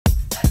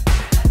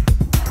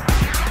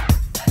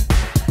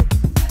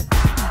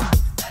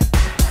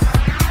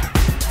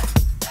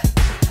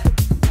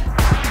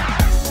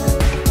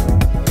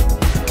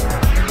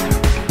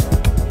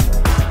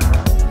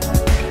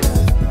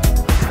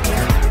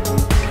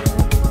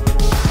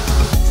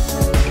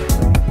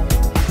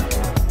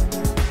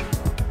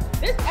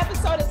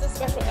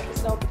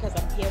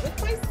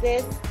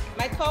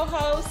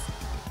co-host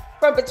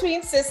from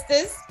Between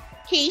Sisters,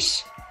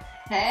 Kish.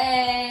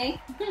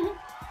 Hey.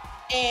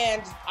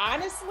 And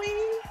honestly,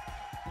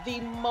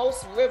 the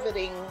most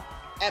riveting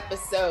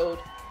episode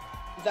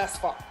thus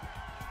far,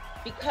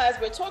 because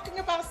we're talking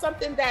about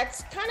something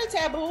that's kind of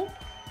taboo,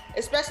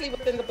 especially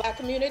within the Black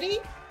community,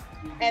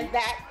 and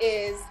that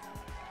is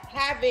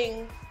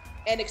having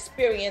an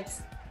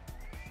experience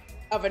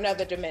of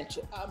another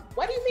dimension.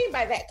 What do you mean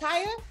by that,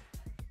 Kaya?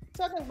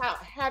 Talking about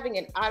having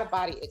an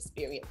out-of-body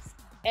experience.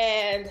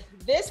 And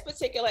this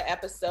particular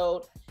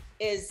episode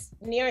is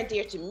near and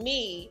dear to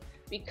me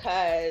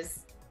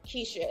because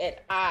Keisha and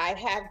I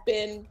have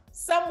been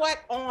somewhat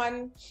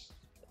on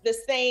the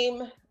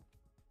same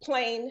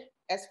plane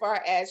as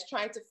far as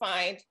trying to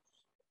find,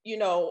 you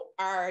know,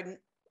 our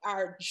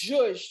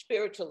zhuzh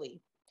spiritually.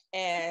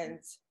 And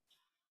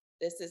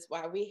this is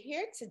why we're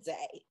here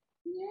today.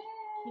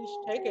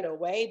 Keisha, take it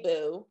away,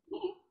 boo.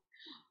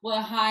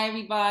 Well, hi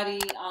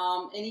everybody.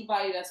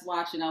 Anybody that's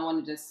watching, I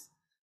want to just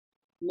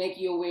make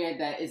you aware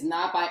that it's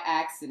not by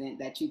accident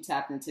that you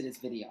tapped into this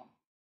video.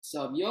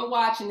 So if you're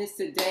watching this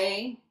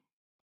today,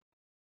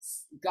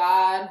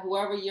 God,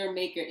 whoever your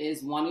maker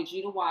is, wanted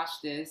you to watch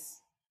this.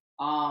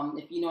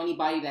 If you know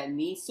anybody that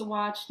needs to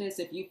watch this,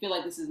 if you feel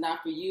like this is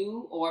not for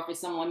you or if it's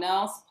someone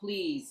else,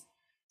 please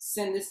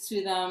send this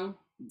to them,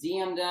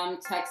 DM them,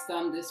 text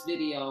them this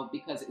video,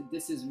 because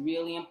this is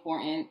really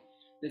important.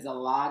 There's a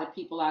lot of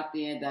people out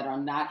there that are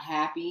not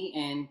happy,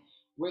 and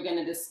we're going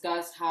to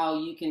discuss how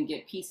you can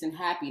get peace and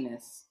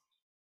happiness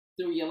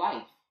through your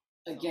life.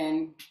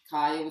 Again,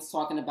 Kaya was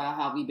talking about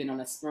how we've been on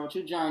a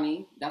spiritual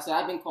journey. That's what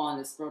I've been calling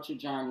the spiritual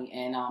journey.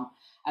 And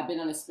I've been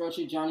on a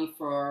spiritual journey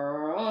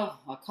for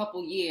a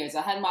couple years.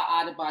 I had my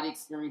out-of-body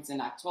experience in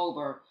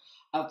October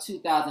of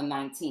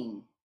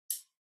 2019.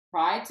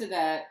 Prior to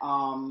that,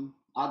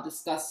 I'll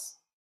discuss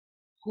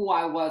who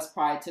I was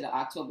prior to the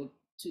October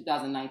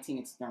 2019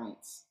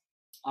 experience.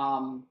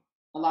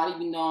 A lot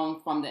of you know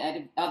from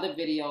the other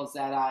videos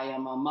that I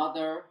am a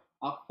mother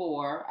of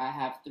 4. I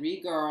have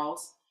 3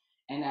 girls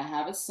and I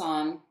have a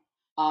son.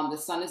 The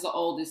son is the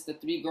oldest. The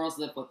 3 girls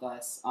live with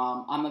us.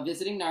 I'm a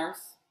visiting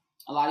nurse.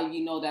 A lot of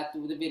you know that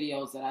through the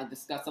videos that I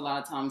discuss a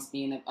lot of times,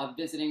 being a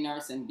visiting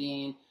nurse and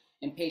being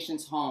in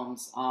patients'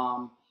 homes.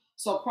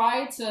 So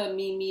prior to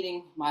me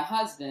meeting my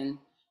husband,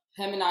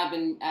 him and I have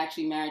been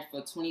actually married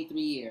for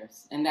 23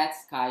 years, and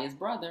that's Kaya's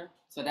brother.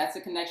 So that's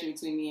the connection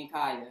between me and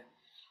Kaya.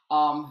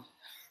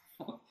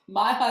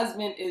 My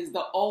husband is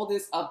the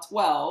oldest of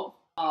 12.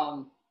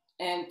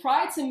 And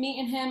prior to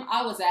meeting him,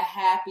 I was a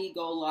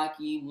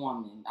happy-go-lucky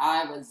woman.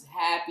 I was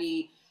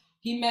happy.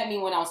 He met me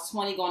when I was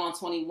 20, going on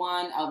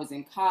 21. I was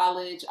in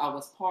college. I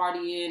was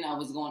partying.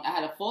 I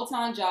had a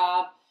full-time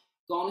job,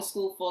 going to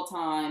school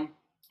full-time,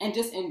 and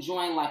just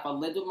enjoying life. I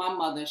lived with my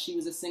mother. She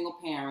was a single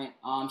parent.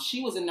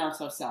 She was a nurse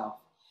herself.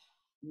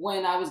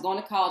 When I was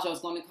going to college,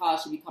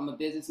 to become a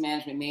business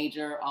management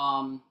major.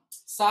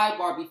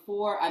 Sidebar,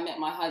 before I met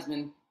my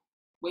husband,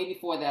 way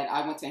before that,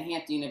 I went to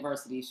Hampton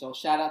University. So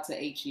shout out to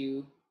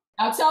HU.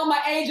 I'll tell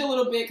my age a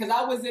little bit because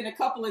I was in a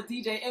couple of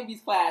DJ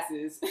Envy's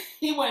classes.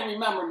 He wouldn't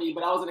remember me,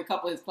 but I was in a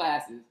couple of his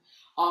classes.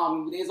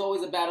 There's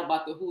always a battle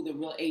about who the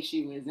real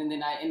HU is. And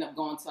then I ended up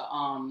going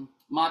to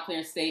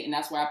Montclair State, and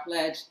that's where I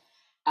pledged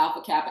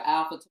Alpha Kappa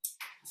Alpha.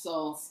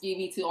 So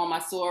skeevy to all my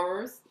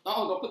sorors.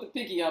 Oh, don't put the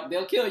pinky up.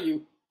 They'll kill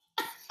you.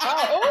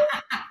 Oh,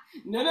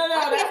 No.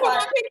 that's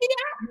why.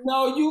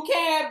 No, you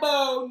can't,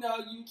 boo. No,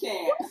 you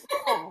can't.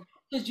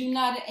 Because you're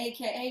not an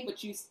AKA,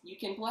 but you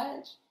can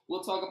pledge.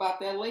 We'll talk about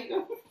that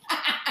later.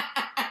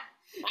 I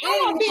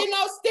don't be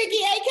no sticky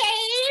AKA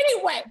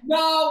anyway.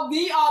 No,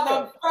 we are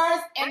the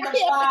first and the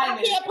finest.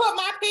 I can't put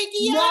my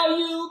pinky up. No,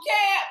 you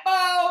can't,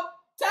 boo.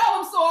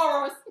 Tell them,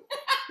 Soros.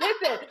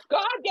 Listen,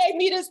 God gave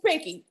me this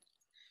pinky.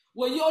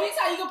 Well, the only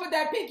time you can put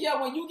that pinky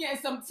up when you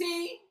getting some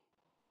tea.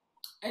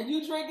 And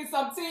you drinking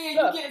some tea, and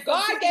Look, you getting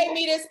some tea. God gave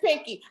me this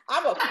pinky.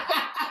 I'm a.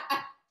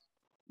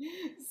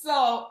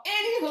 So,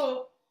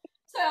 anywho,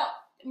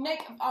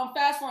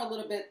 fast forward a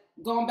little bit.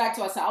 Going back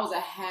to us, I was a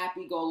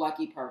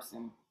happy-go-lucky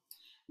person.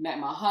 Met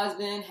my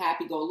husband,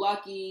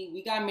 happy-go-lucky.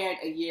 We got married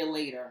a year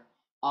later.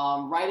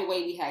 Right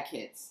away, we had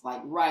kids,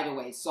 like right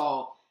away.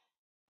 So,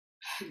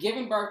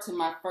 giving birth to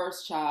my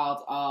first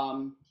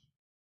child.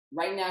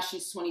 Right now,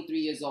 she's 23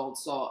 years old.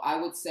 So I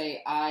would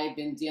say I've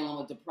been dealing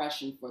with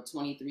depression for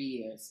 23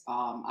 years.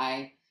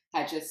 I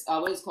had just,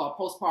 what is called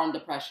postpartum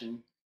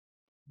depression.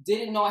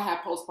 Didn't know I had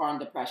postpartum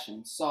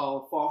depression.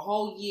 So for a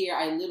whole year,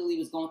 I literally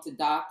was going to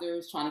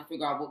doctors trying to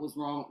figure out what was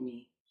wrong with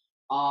me.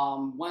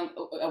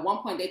 At one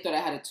point, they thought I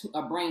had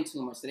a brain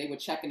tumor. So they were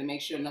checking to make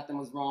sure nothing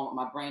was wrong with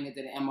my brain. They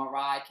did an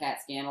MRI, CAT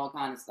scan, all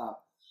kind of stuff.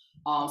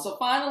 So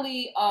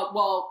finally,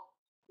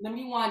 let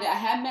me wind it. I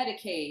had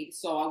Medicaid.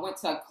 So I went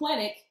to a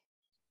clinic.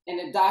 And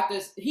the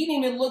doctors, he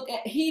didn't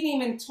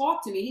even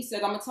talk to me. He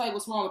said, I'm going to tell you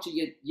what's wrong with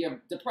you.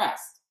 You're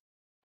depressed.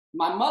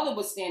 My mother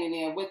was standing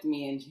there with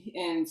me.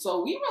 And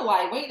so we were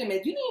like, wait a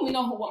minute, you didn't even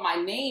know what my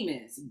name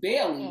is,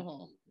 barely.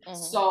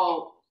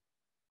 So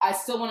I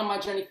still went on my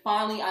journey.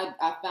 Finally,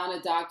 I found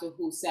a doctor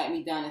who sat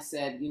me down and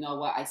said, you know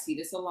what, I see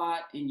this a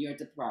lot and you're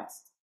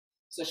depressed.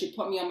 So she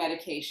put me on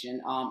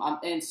medication.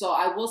 And so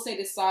I will say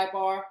this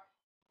sidebar,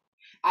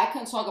 I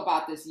couldn't talk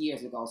about this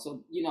years ago.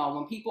 So, you know,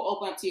 when people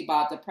open up to you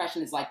about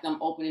depression, it's like them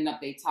opening up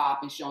their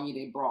top and showing you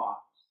their bra.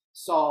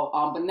 So,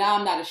 but now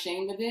I'm not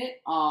ashamed of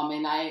it.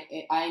 And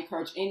I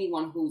encourage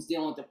anyone who's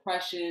dealing with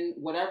depression,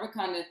 whatever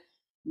kind of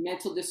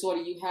mental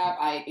disorder you have,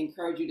 I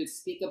encourage you to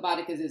speak about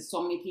it, because there's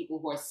so many people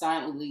who are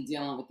silently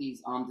dealing with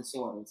these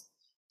disorders.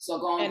 So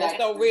going and back, it's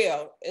so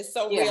real. It's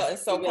so real.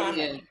 It's so it really common.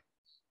 is.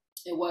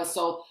 It was.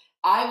 So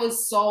I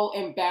was so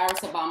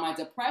embarrassed about my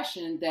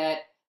depression that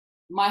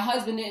my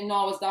husband didn't know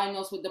I was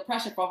diagnosed with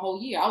depression for a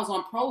whole year. I was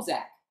on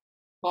Prozac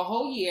for a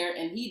whole year,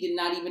 and he did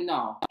not even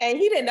know. And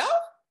he didn't know?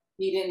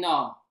 He didn't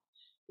know.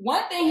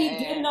 One thing he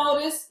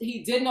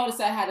did notice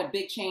I had a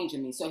big change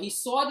in me. So he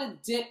saw the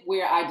dip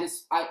where I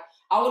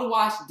would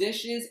wash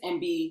dishes and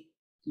be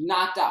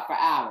knocked out for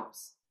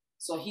hours.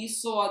 So he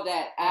saw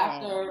that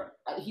after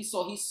he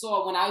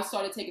saw when I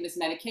started taking this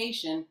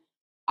medication,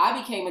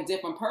 I became a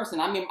different person.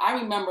 I mean, I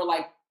remember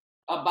like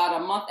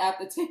about a month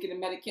after taking the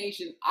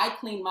medication, I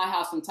cleaned my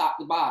house from top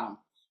to bottom.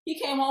 He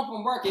came home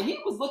from work and he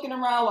was looking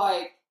around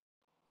like,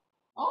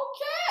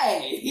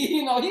 okay,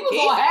 you know, he was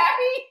all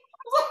happy.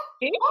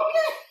 Okay,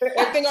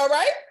 everything all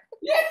right?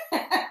 Yeah.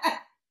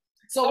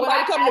 So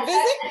somebody come to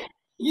visit?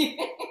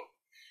 Yeah.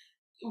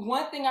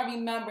 One thing I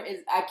remember is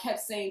I kept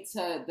saying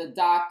to the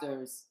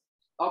doctors,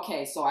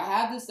 okay, so I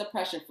have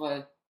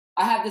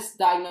this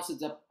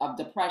diagnosis of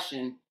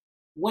depression.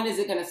 When is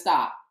it going to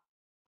stop?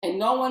 And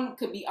no one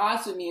could be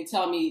honest with me and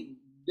tell me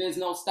there's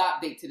no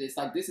stop date to this.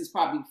 Like, this is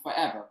probably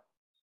forever.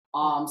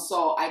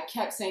 So I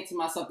kept saying to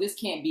myself, this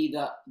can't be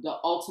the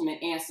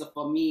ultimate answer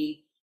for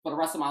me for the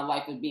rest of my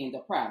life of being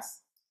depressed.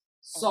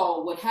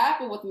 So what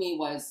happened with me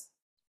was,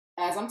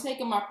 as I'm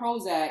taking my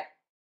Prozac,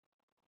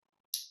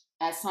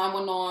 as time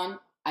went on,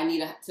 I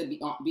needed to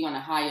be on a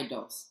higher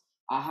dose,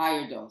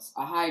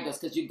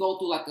 because you go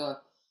through like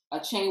a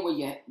chain where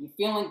you're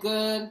feeling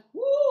good,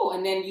 woo,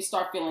 and then you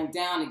start feeling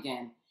down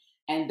again.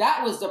 And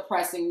that was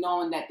depressing,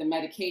 knowing that the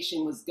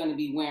medication was going to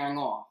be wearing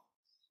off.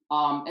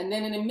 And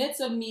then in the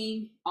midst of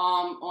me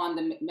on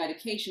the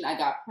medication, I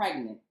got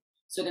pregnant.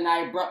 So then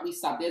I abruptly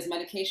stopped. There's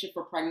medication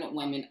for pregnant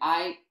women.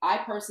 I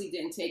personally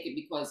didn't take it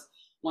because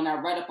when I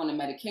read up on the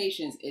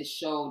medications, it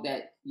showed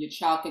that your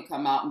child could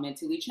come out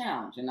mentally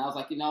challenged. And I was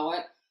like, you know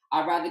what?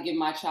 I'd rather give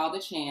my child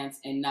a chance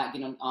and not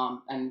get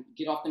on and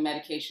get off the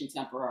medication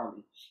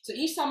temporarily. So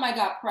each time I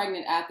got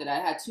pregnant after that,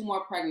 I had 2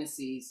 more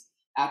pregnancies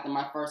after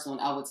my first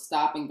one. I would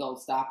stop and go.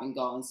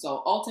 And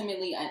so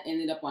ultimately, I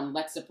ended up on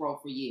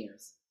Lexapro for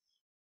years.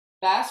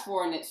 Fast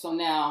forward it, so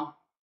now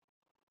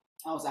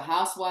I was a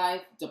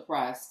housewife,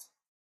 depressed,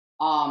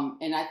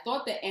 and I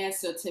thought the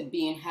answer to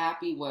being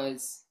happy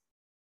was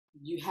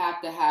you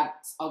have to have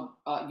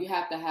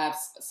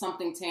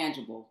something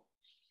tangible.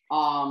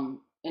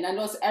 And I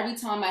noticed every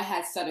time I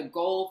had set a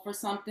goal for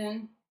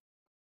something,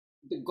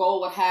 the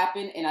goal would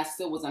happen, and I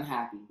still was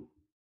unhappy.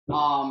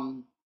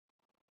 A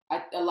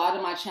lot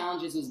of my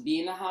challenges was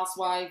being a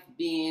housewife,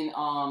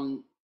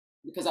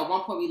 because at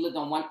one point we lived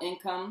on one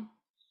income.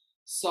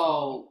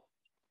 So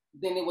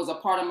then there was a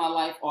part of my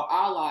life or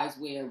our lives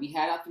where we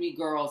had our 3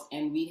 girls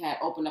and we had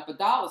opened up a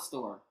dollar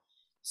store.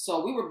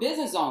 So we were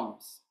business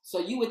owners. So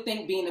you would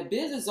think being a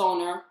business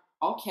owner,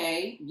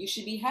 okay, you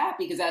should be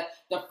happy, because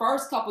the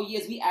first couple of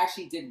years we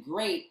actually did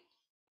great.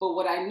 But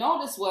what I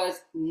noticed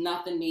was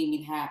nothing made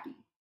me happy.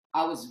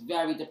 I was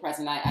very depressed.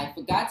 And I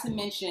forgot to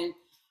mention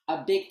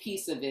a big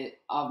piece of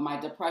my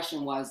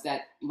depression was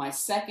that my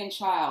second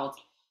child,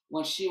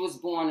 when she was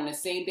born, on the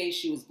same day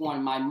she was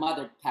born, my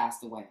mother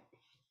passed away.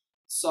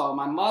 So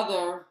my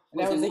mother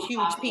was a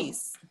huge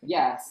piece.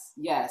 Yes.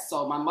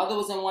 So my mother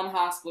was in one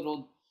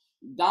hospital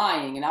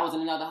dying, and I was in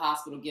another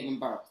hospital giving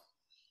birth.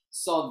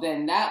 So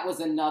then that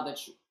was another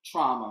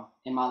trauma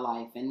in my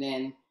life. And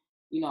then,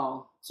 you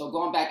know, so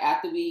going back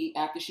after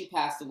she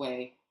passed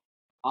away,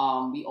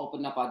 we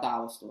opened up our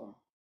dollar store.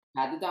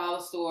 Had the dollar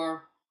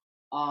store,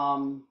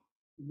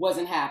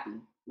 wasn't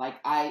happy. Like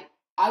I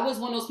was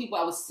one of those people,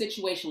 I was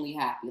situationally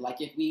happy.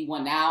 Like if we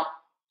went out,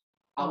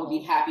 I would be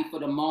happy for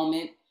the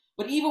moment.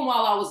 But even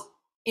while I was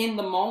in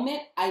the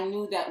moment, I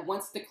knew that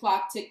once the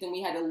clock ticked and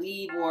we had to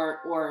leave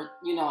or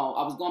you know,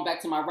 I was going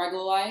back to my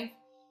regular life.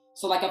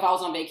 So like if I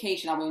was on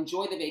vacation, I would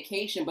enjoy the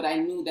vacation, but I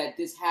knew that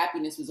this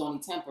happiness was only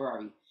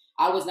temporary.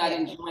 I was not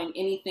enjoying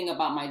anything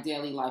about my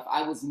daily life.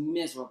 I was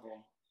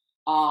miserable.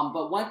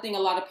 But one thing a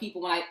lot of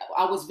people, when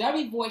I was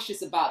very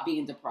voicious about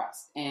being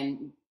depressed,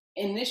 and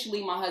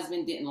initially my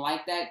husband didn't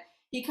like that.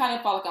 He kind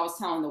of felt like I was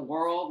telling the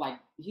world, like,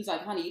 he's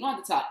like, honey, you don't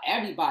have to tell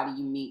everybody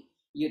you meet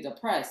you're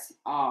depressed.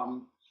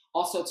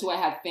 Also, too, I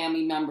had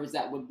family members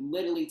that would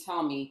literally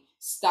tell me,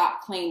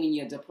 stop claiming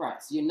you're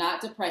depressed. You're not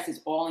depressed. It's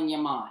all in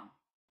your mind.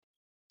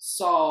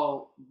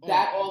 So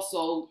that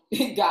also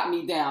got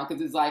me down,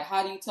 because it's like,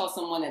 how do you tell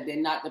someone that they're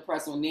not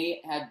depressed when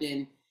they have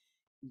been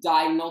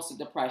diagnosed with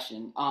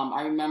depression?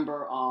 I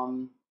remember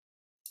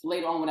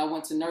later on when I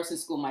went to nursing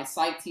school, my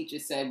psych teacher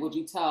said, would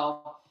you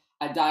tell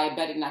a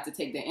diabetic not to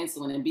take their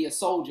insulin and be a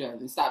soldier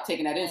and stop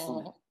taking that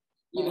insulin?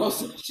 You know,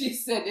 so she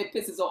said it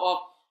pisses her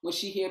off when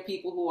she hear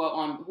people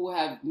who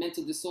have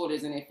mental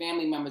disorders and their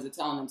family members are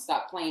telling them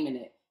stop claiming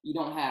it, you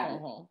don't have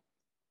it.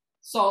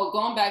 So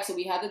going back, so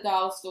we had the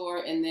dollar store,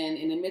 and then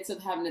in the midst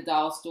of having the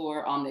dollar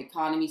store, the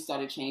economy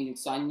started changing.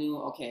 So I knew,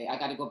 okay, I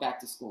got to go back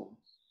to school.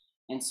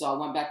 And so I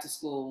went back to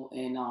school,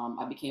 and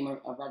I became a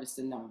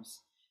registered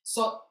nurse.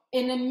 So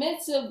in the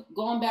midst of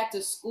going back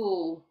to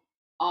school,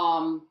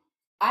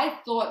 I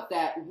thought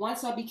that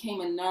once I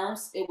became a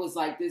nurse, it was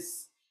like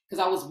this,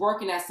 because I was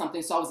working at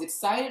something. So I was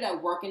excited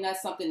at working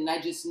at something, and I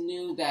just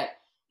knew that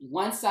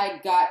once I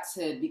got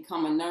to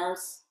become a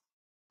nurse,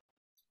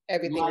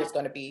 everything was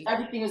going to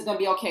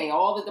be okay.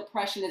 All the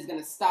depression is going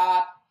to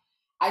stop.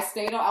 I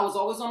was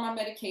always on my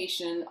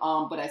medication,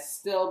 but I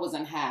still was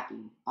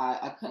unhappy.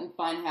 I couldn't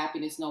find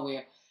happiness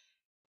nowhere.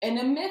 In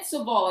the midst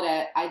of all of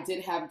that, I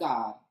did have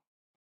God.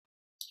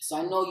 So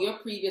I know your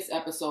previous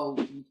episode,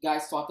 you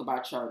guys talked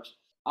about church.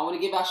 I want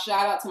to give a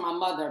shout out to my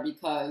mother,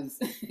 because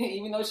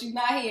even though she's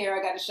not here,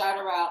 I got to shout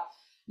her out.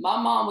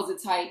 My mom was the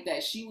type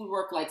that she would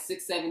work like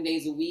 6-7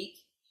 days a week,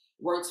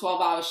 work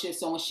 12-hour shifts.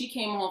 So when she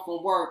came home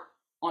from work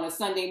on a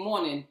Sunday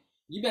morning,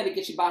 you better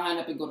get your behind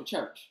up and go to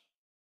church.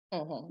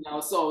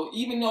 So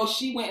even though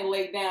she went and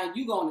laid down,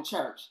 you going to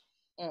church.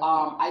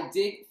 I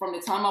did, from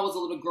the time I was a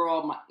little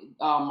girl,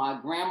 my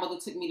grandmother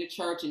took me to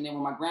church, and then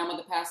when my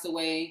grandmother passed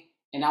away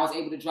and I was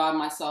able to drive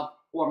myself,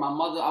 or my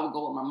mother, I would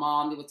go with my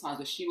mom. There were times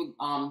where she would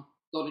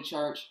go to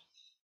church.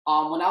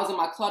 When I was in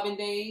my clubbing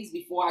days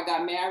before I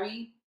got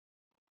married,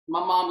 my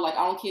mom, like,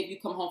 I don't care if you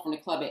come home from the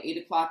club at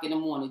 8 o'clock in the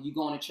morning, you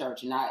going to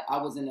church. And I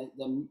was in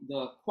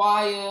the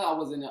choir, I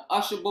was in the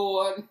usher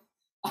board,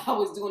 I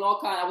was doing all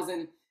kinds, I was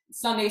in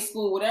Sunday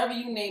school, whatever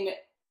you name it,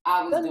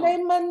 I was Sunday,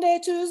 doing. Monday,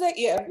 Tuesday,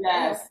 yeah.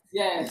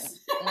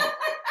 Yes.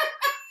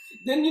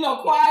 Then,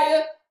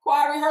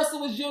 choir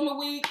rehearsal was during the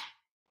week.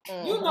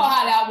 You know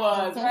how that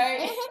was,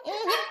 right?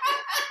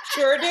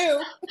 Sure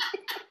do.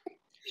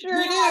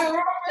 Sure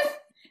do.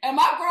 And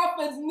my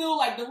girlfriends knew,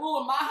 like, the rule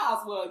in my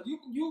house was,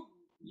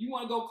 you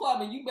want to go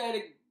clubbing, you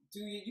better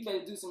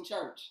do some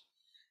church.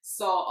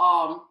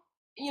 So,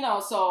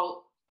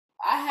 so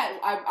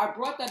I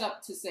brought that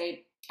up to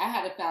say I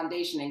had a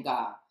foundation in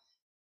God.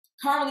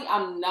 Currently,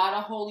 I'm not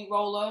a holy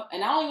roller,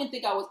 and I don't even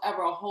think I was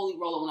ever a holy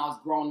roller when I was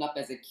growing up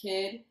as a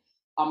kid.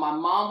 My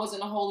mom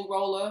wasn't a holy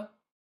roller,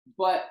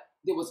 but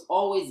there was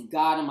always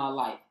God in my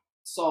life.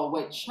 So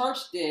what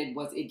church did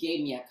was it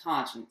gave me a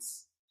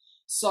conscience.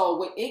 So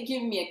with it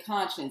giving me a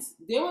conscience,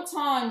 there were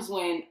times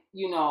when,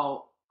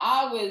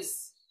 I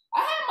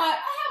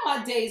had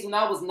my days when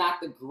I was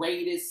not the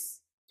greatest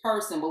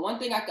person, but one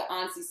thing I could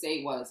honestly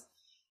say was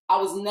I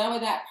was never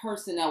that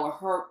person that would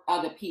hurt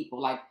other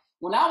people. Like,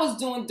 when I was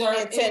doing dirt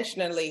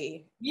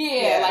intentionally,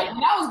 like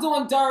when I was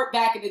doing dirt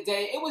back in the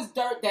day, it was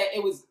dirt that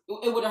it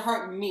would have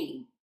hurt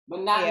me,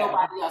 but not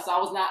nobody else. I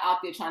was not out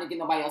there trying to get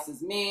nobody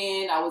else's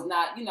man. I was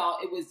not,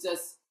 it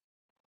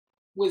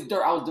was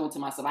dirt I was doing to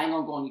myself. I ain't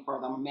gonna go any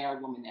further. I'm a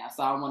married woman now,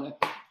 so I don't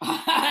want to.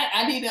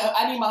 I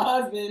need my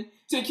husband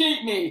to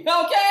keep me,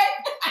 okay?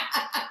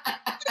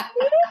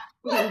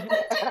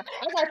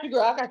 I got you,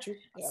 girl. I got you.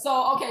 Yeah.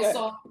 So okay,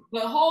 so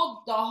the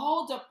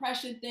whole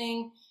depression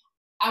thing,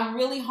 I'm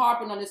really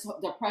harping on this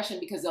depression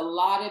because a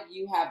lot of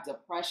you have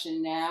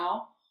depression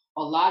now,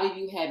 a lot of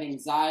you have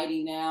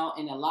anxiety now,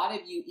 and a lot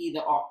of you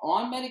either are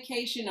on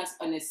medication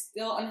and is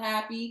still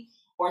unhappy,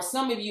 or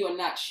some of you are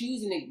not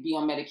choosing to be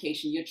on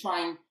medication. You're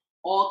trying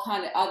all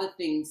kind of other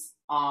things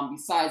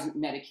besides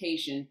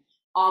medication.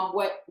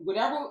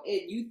 Whatever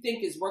you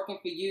think is working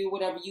for you,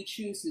 whatever you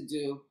choose to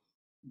do,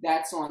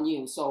 that's on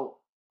you. So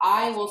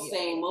I will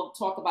say, and we'll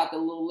talk about that a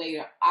little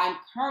later, I'm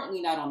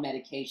currently not on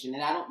medication,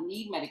 and I don't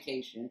need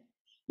medication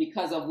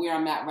because of where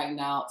I'm at right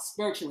now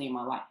spiritually in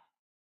my life.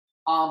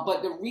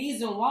 But the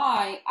reason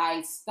why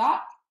I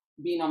stopped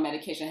being on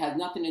medication has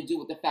nothing to do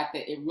with the fact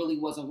that it really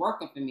wasn't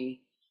working for me.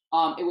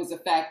 It was the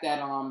fact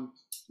that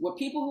with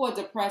people who are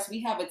depressed,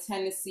 we have a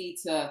tendency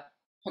to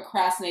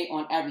procrastinate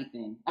on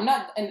everything. I'm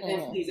not, and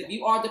please, if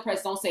you are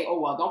depressed, don't say,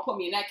 oh, well, don't put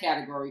me in that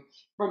category.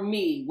 For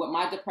me, with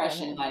my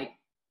depression, I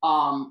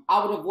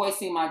would avoid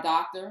seeing my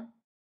doctor.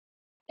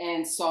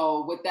 And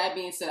so with that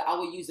being said, I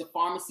would use the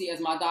pharmacy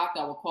as my doctor.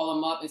 I would call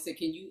them up and say,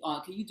 can you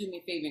do me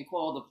a favor and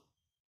call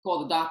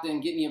the doctor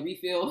and get me a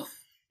refill?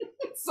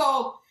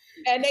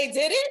 And they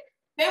did it?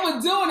 They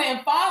were doing it. And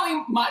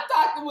finally, my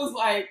doctor was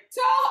like,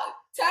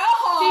 tell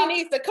her she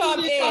needs to come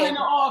in the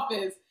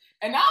office.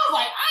 And I was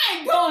like, I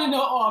ain't going in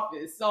no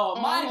office. So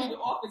mind you, the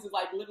office is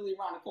like literally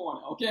around the corner,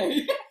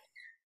 okay?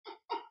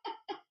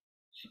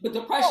 But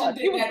depression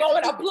did was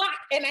going a block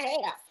and a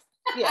half.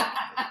 Yeah.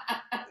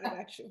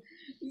 Actually.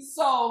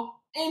 So,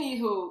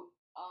 anywho,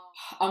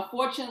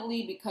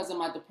 unfortunately, because of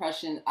my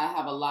depression, I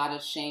have a lot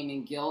of shame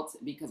and guilt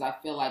because I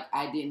feel like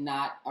I did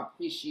not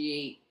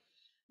appreciate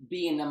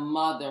being a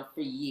mother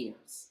for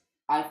years.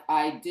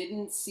 I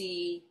didn't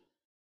see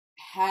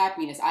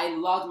happiness. I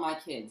loved my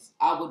kids.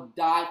 I would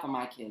die for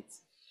my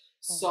kids.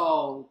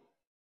 So,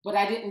 but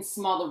I didn't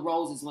smell the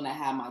roses when I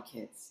had my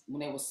kids, when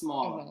they were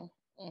smaller.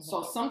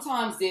 So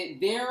sometimes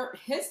their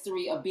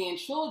history of being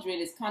children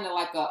is kind of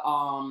like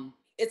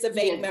it's a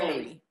vague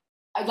memory.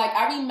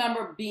 I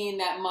remember being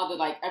that mother,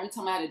 like every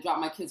time I had to drop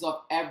my kids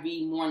off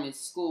every morning at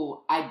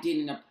school, I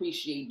didn't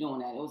appreciate doing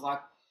that. It was like,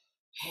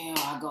 hell,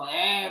 I go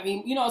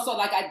every, so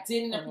like I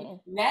didn't appreciate.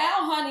 Now,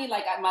 honey,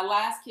 like my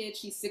last kid,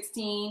 she's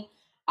 16.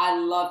 I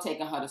love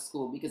taking her to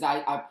school because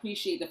I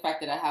appreciate the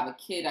fact that I have a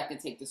kid I can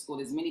take to school.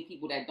 There's many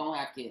people that don't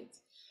have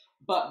kids.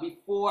 But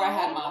before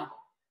I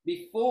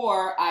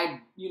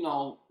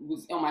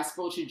was on my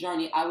spiritual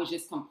journey, I was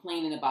just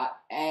complaining about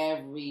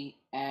every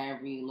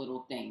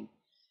little thing.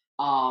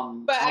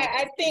 But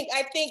I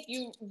think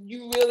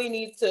you really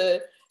need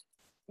to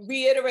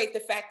reiterate the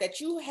fact that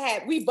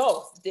we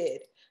both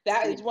did.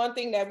 That is one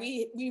thing that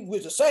we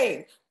was the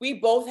same. We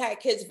both had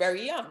kids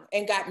very young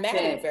and got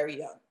married very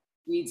young.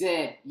 We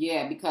did,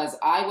 yeah, because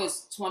I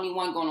was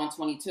 21 going on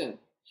 22.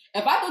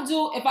 If I could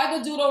do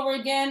it over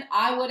again,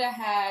 I would have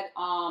had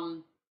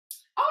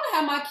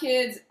my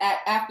kids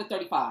after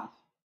 35.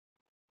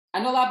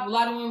 I know a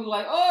lot of women were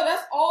like, "Oh,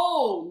 that's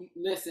old."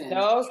 Listen,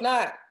 no, it's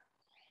not.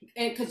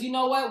 And because you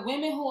know what,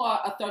 women who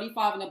are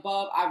 35 and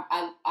above,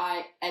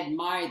 I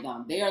admire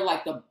them. They are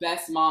like the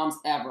best moms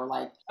ever.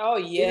 Like, oh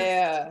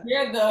yeah,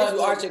 they're the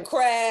arts and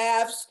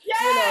crafts.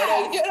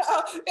 Yeah,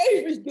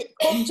 they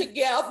cook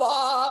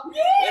together.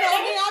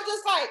 Yeah, I'm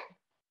just like,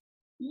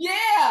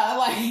 yeah,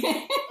 like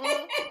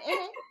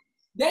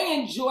they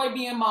enjoy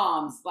being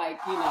moms. Like,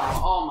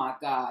 oh my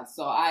God.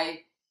 So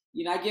I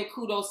give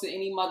kudos to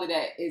any mother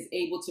that is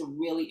able to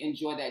really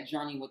enjoy that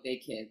journey with their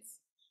kids.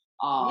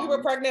 We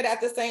were pregnant at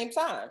the same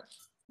time.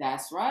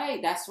 That's right.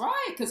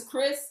 Because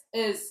Chris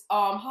is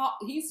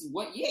he's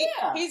what year?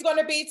 He's going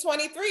to be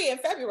 23 in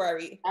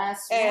February.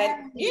 That's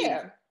right.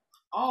 Yeah.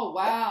 Oh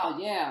wow,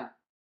 yeah.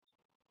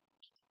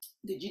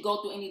 Did you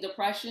go through any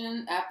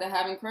depression after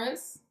having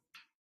Chris?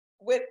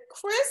 With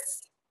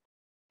Chris,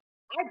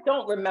 I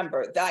don't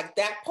remember that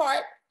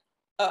part.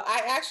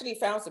 I actually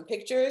found some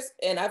pictures,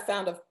 and I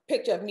found a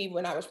picture of me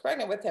when I was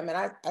pregnant with him, and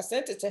I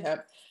sent it to him.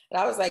 And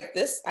I was like,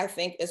 this, I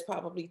think, is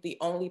probably the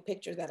only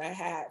picture that I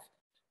have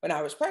when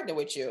I was pregnant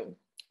with you.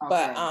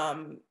 Okay.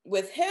 But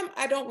with him,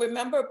 I don't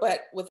remember,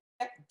 but with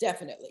that,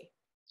 definitely.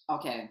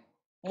 Okay.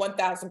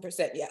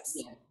 1000%, yes.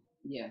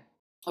 Yeah.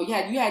 Oh, you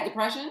had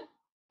depression?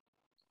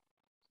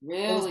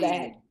 Really? It was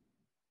bad.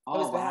 Oh, it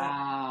was bad.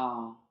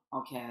 Wow.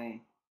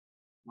 Okay.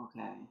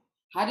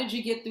 How did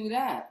you get through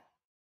that?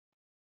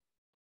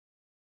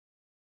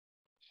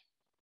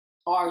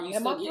 Or are you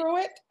Am I through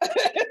it? Am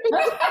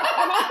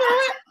I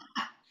through it?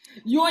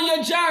 You on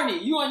your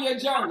journey.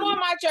 I'm on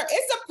my journey.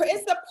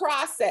 It's a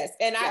process,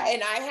 and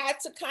I had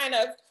to kind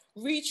of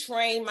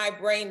retrain my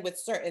brain with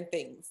certain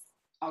things.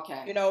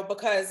 Okay.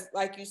 Because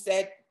like you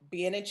said,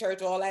 being in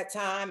church all that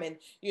time, and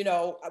we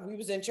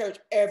was in church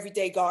every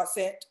day. God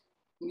sent.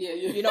 Yeah.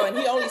 And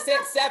He only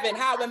sent 7.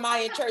 How am I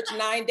in church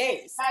 9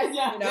 days?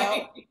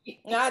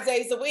 9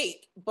 days a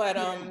week. But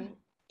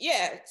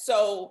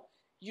so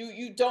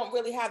you don't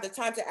really have the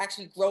time to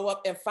actually grow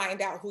up and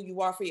find out who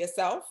you are for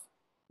yourself.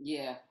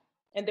 Yeah.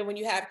 And then when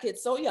you have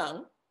kids so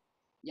young,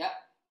 yep,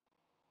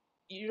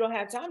 you don't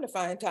have time to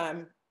find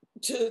time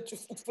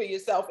for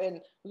yourself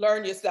and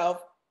learn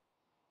yourself.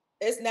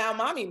 It's now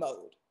mommy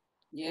mode,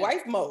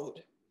 wife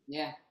mode.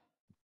 Yeah.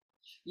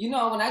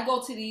 When I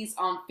go to these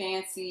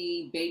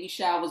fancy baby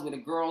showers where the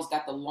girls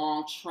got the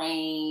long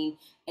train,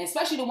 and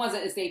especially the ones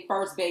that it's their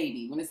first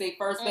baby. When it's their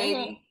first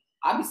baby,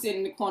 I be sitting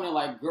in the corner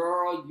like,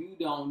 girl, you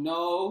don't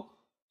know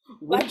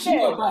what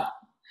you about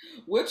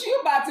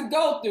to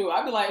go through.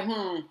 I be like,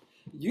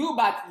 you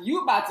about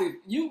to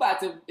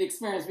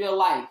experience real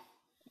life,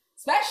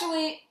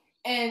 especially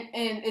and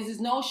it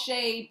is no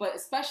shade, but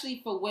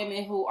especially for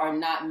women who are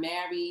not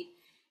married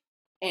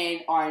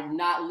and are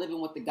not living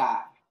with the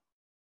guy.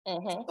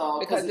 So,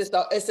 because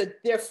it's a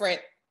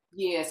different.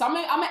 Yeah, so I'm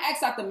gonna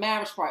X out the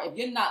marriage part. If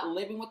you're not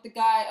living with the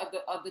guy of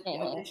the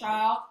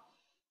child,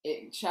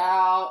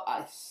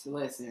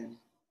 listen,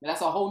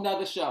 that's a whole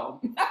nother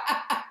show.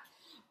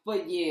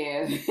 But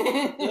yeah,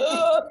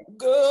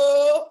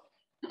 girl.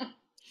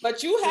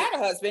 But you had a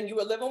husband. You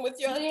were living with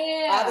your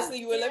obviously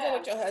you were living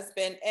with your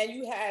husband, and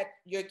you had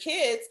your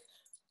kids.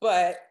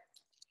 But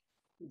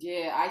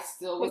I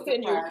still was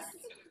depressed,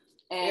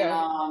 and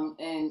I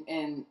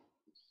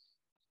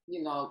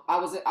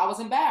was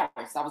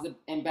embarrassed. I was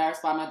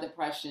embarrassed by my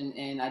depression,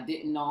 and I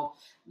didn't know.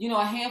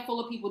 A handful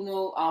of people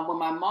knew. When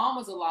my mom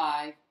was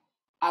alive,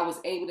 I was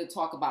able to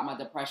talk about my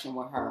depression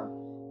with her.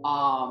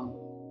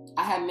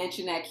 I had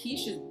mentioned at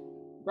Kish's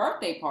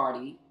birthday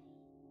party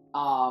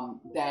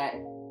that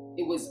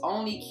it was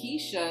only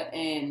Keisha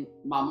and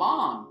my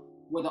mom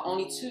were the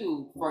only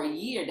two for a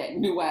year that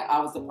knew I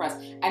was depressed.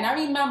 And I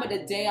remember the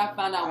day I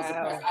found out I was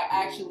depressed,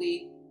 I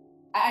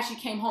actually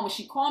came home and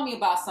she called me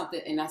about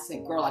something, and I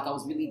said, girl, like I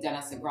was really down.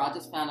 I said, girl, I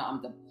just found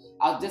out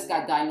I just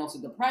got diagnosed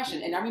with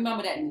depression. And I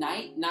remember that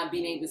night not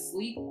being able to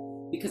sleep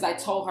because I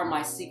told her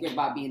my secret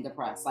about being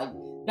depressed. Like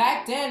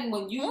back then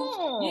when you,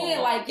 it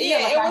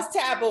was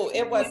taboo.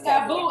 It was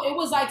taboo. It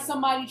was like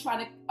somebody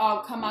trying to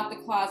come out the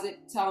closet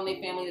telling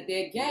their family that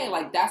they're gay.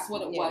 Like that's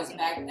what it was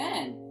back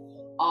then.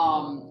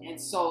 And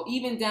so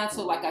even down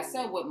to, like I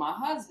said, with my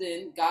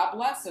husband, God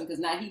bless him, because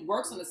now he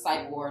works on the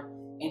psych ward.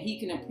 and he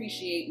can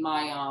appreciate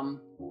my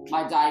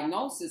my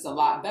diagnosis a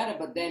lot better.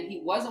 But then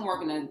he wasn't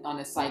working on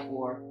a psych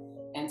ward,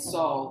 and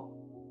so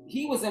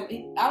he was. I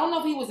don't know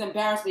if he was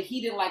embarrassed, but he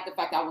didn't like the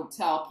fact I would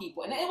tell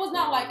people, and it was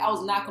not like I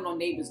was knocking on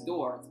neighbors'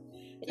 doors.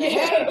 Yeah.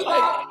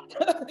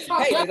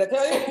 Hey, Hey, did I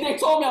tell you? they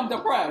told me I'm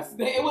depressed.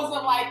 It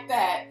wasn't like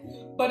that.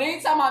 But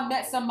anytime I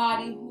met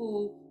somebody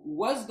who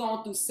was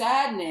going through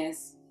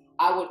sadness,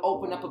 I would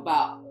open up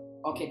about,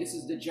 okay, this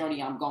is the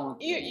journey I'm going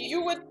through.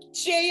 You would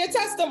share your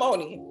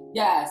testimony.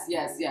 Yes.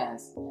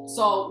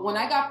 So when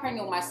I got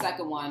pregnant with my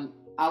second one,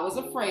 I was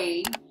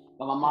afraid,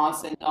 but my mom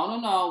said,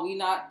 no, we're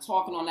not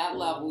talking on that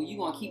level. You're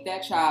going to keep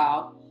that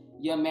child.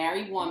 You're a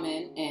married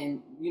woman,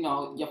 and you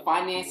know your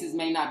finances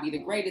may not be the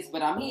greatest,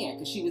 but I'm here,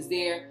 because she was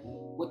there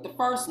with the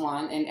first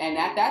one, and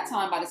at that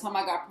time, by the time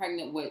I got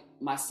pregnant with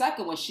my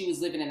second one, she was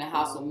living in the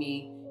house with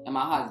me and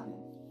my husband.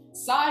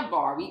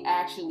 Sidebar: we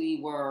actually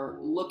were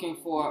looking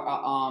for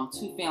a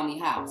 2-family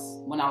house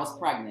when I was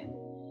pregnant,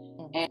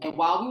 and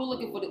while we were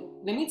looking for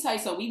let me tell you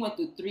something. We went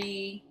through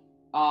 3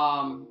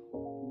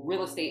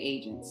 real estate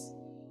agents.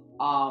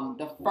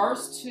 The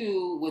first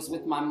 2 was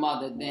with my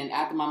mother. Then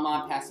after my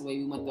mom passed away,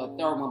 we went to a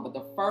third one. But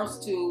the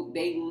first 2,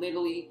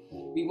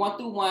 we went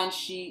through one.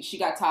 She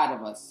got tired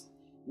of us.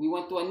 We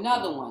went through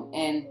another one,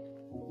 and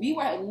we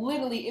were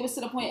literally, it was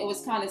to the point it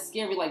was kind of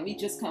scary. Like, we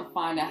just couldn't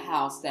find a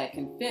house that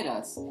can fit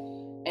us.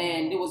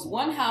 And there was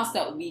one house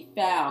that we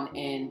found,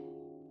 and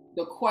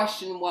the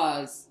question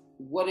was,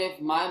 what if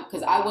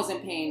because I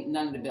wasn't paying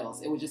none of the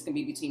bills. It was just going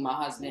to be between my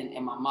husband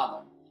and my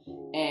mother.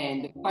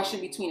 And the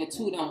question between the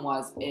 2 of them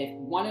was, if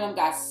one of them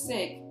got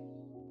sick,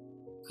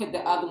 could the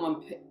other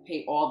one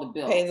pay all the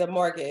bills? Pay the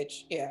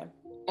mortgage, yeah.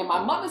 And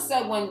my mother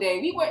said one day,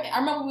 I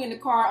remember we were in the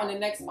car on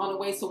the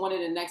way to one of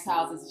the next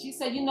houses. She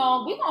said, we're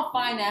going to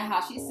find that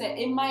house. She said,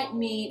 it might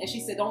mean, and she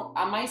said,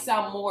 I might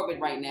sound morbid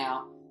right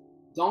now.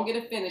 Don't get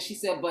offended. She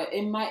said, but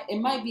it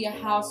might be a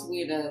house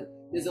where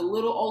there's a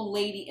little old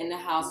lady in the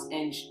house,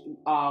 and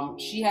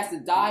she has to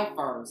die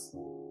first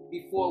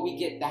before we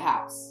get the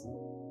house.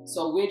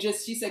 So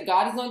she said,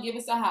 God is going to give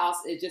us a house.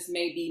 It just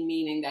may be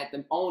meaning that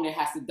the owner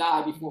has to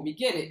die before we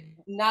get it.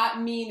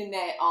 Not meaning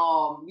that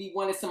we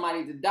wanted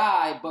somebody to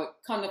die, but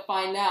come to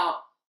find out,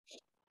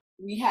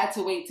 we had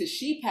to wait till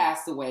she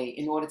passed away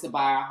in order to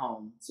buy our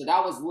home. So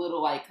that was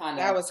little like kind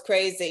of... That was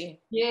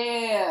crazy.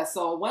 Yeah.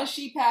 So once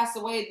she passed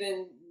away,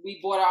 then we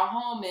bought our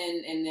home,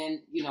 and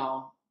then,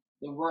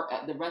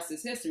 the rest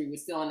is history. We're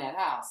still in that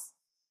house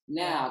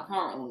now,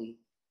 currently.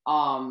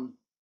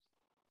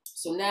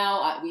 So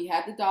now we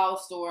had the dollar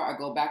store. I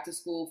go back to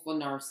school for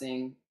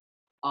nursing.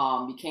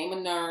 Became a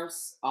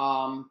nurse.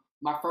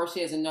 My first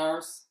year as a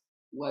nurse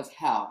was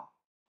hell.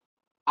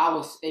 I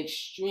was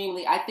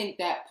I think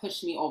that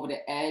pushed me over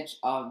the edge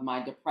of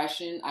my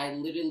depression. I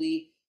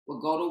literally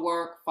would go to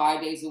work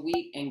 5 days a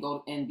week and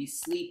go and be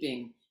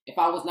sleeping. If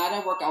I was not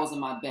at work, I was in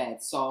my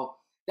bed. So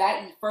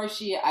that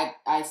first year,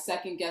 I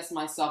second guessed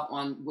myself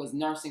on was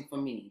nursing for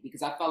me,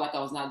 because I felt like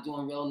I was not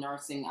doing real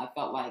nursing. I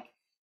felt like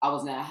I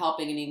was not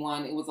helping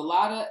anyone. It was a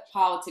lot of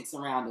politics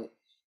around it.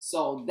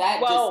 So that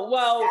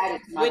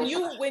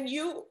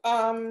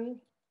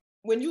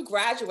when you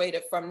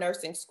graduated from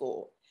nursing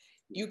school,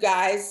 you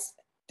guys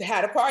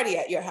had a party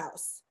at your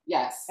house.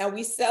 Yes. And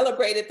we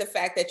celebrated the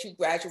fact that you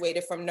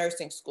graduated from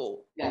nursing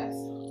school. Yes.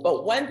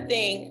 But one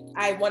thing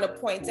I want to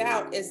point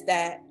out is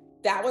that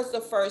was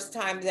the first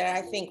time that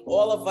I think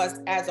all of us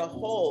as a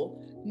whole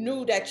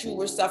knew that you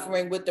were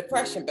suffering with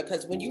depression,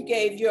 because when you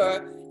gave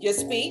your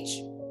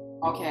speech,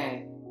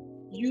 okay,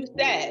 you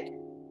said,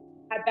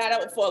 I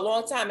battled for a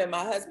long time, and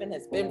my husband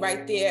has been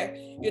right there,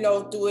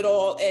 through it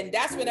all. And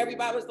that's when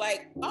everybody was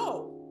like,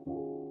 oh,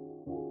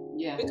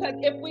 yeah. Because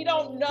if we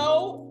don't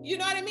know, you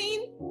know what I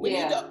mean?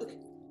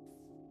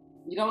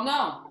 You don't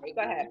know.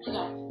 Go ahead.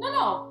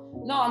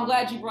 No. I'm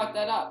glad you brought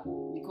that up,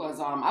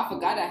 because I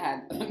forgot I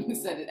had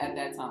said it at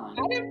that time.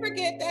 I didn't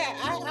forget that.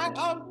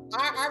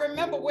 I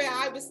remember where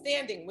I was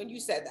standing when you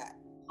said that.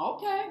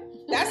 Okay.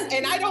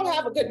 And I don't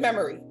have a good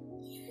memory.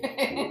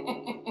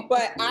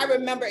 But I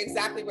remember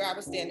exactly where I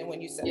was standing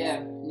when you said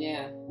that.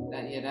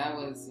 That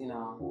was,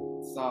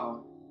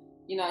 so,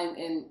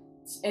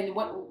 and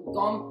what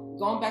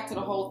going back to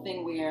the whole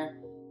thing where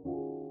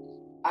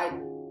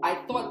I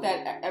thought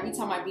that every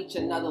time I reach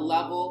another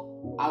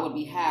level, I would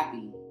be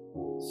happy.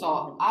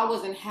 So I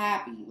wasn't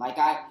happy. Like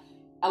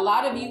a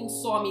lot of you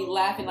saw me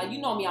laughing. Like,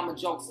 me, I'm a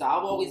jokester.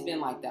 I've always been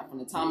like that from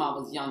the time I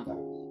was younger.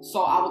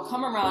 So I would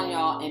come around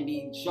y'all and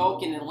be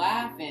joking and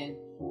laughing.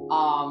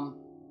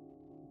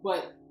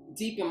 But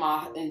deep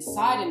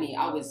inside of me,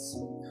 I was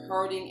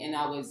hurting and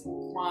I was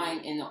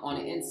crying on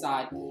the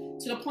inside,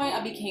 to the point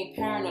I became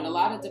paranoid. A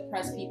lot of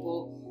depressed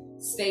people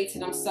stay to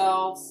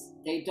themselves.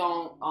 They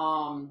don't,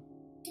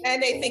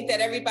 and they think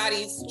that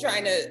everybody's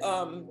trying to,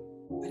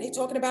 are they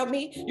talking about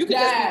me? You could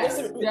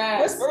just be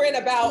whispering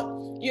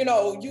about, you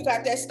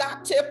got that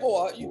stock tip,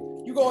 or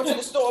you going to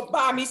the store,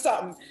 buy me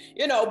something,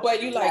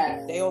 but you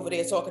like, they over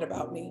there talking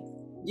about me.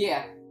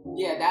 Yeah,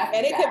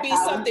 and it could be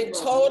something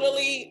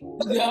totally.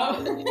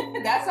 Yeah,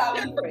 that's how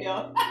we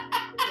feel.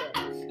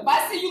 If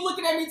I see you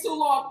looking at me too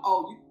long,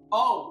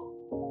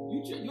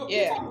 You're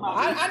talking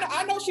about me.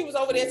 I know she was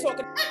over there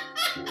talking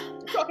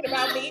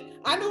about me.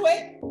 I knew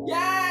it.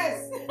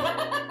 Yes.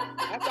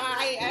 That's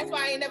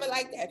why I ain't never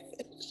liked that.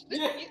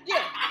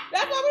 Yeah,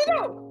 that's what we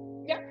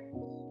do. Yeah.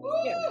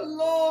 Oh,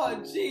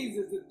 Lord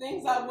Jesus, the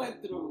things I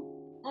went through.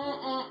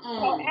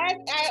 So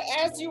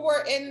as you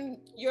were in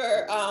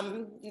your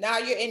now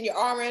you're in your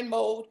RN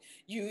mode,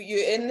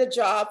 you're in the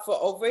job for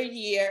over a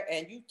year,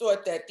 and you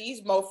thought that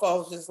these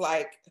mofos is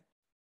like,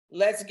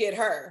 let's get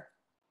her.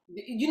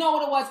 You know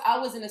what it was? I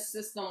was in a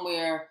system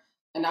where,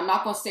 and I'm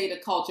not going to say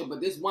the culture, but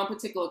this one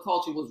particular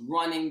culture was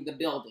running the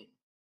building.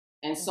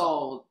 And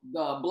so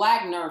the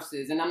Black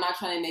nurses, and I'm not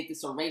trying to make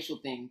this a racial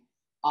thing,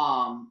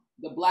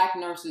 the Black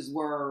nurses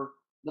were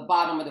the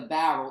bottom of the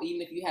barrel,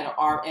 even if you had an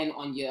RN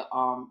on your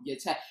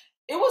tag.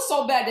 It was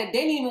so bad that they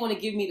didn't even want to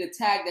give me the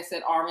tag that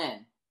said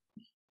RN.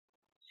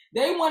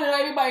 They wanted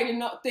everybody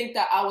to think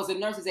that I was a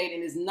nurse's aide,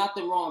 and there's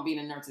nothing wrong with being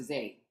a nurse's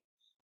aide.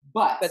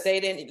 But they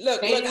didn't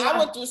look. I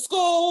went through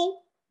school.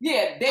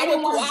 Yeah, they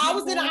didn't want to.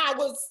 Hours and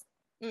hours.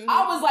 Mm-hmm.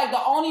 I was like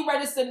the only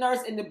registered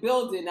nurse in the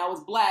building that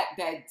was Black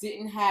that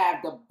didn't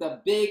have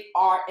the big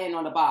RN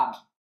on the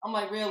bottom. I'm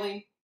like,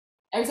 really?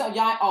 Every time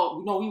y'all,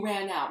 oh no, we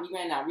ran out,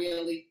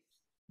 really?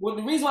 Well,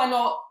 the reason why I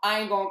know I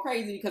ain't going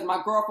crazy because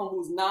my girlfriend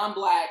who's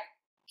non-Black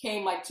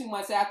came like 2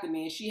 months after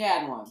me and she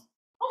had one.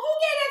 Oh, who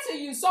gave that to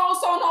you?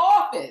 So-and-so in the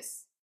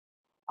office.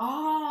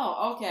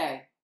 Oh,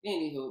 okay.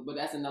 Anywho, but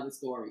that's another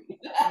story.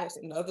 That's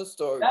another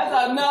story.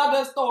 That's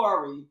another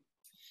story.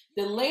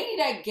 The lady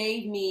that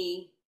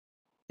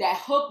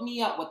hooked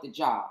me up with the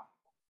job,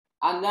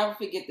 I'll never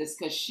forget this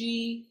because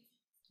she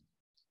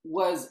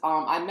was,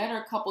 I met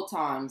her a couple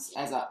times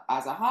as a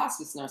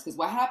hospice nurse because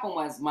what happened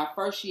was my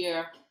first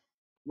year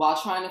while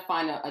trying to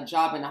find a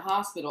job in a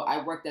hospital,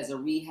 I worked as a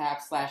rehab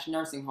 /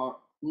 nursing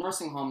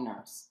home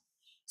nurse.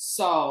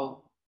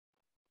 So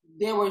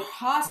there were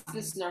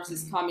hospice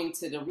nurses coming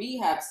to the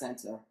rehab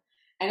center.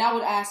 And I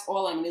would ask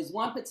all of them, and there's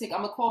one particular,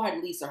 I'm going to call her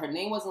Lisa. Her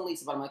name wasn't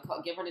Lisa, but I'm going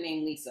to give her the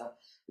name Lisa.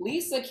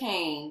 Lisa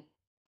came,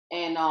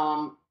 and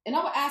I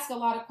would ask a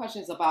lot of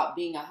questions about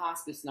being a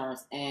hospice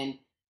nurse. And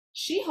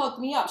she hooked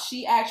me up.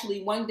 She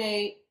actually, one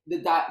day,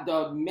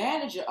 the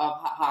manager of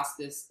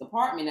hospice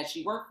department that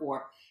she worked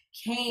for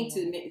came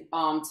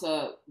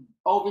to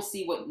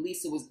oversee what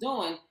Lisa was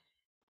doing.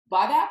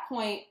 By that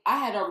point, I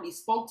had already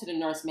spoke to the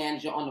nurse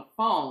manager on the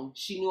phone.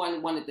 She knew I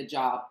wanted the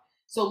job.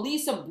 So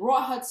Lisa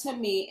brought her to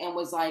me and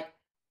was like,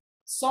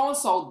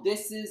 so-and-so,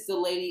 this is the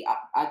lady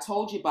I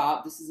told you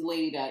about. This is the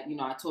lady that,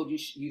 I told you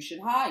you should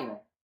hire.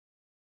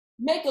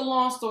 Make a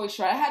long story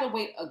short, I had to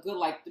wait a good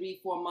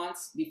 3-4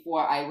 months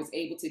before I was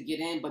able to get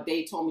in. But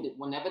they told me that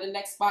whenever the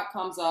next spot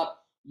comes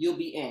up, you'll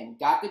be in.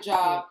 Got the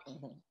job.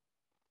 Mm-hmm.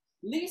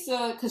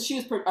 Lisa, because she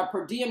was a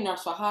per diem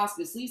nurse for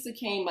hospice, Lisa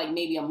came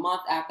maybe a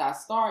month after I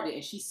started,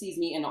 and she sees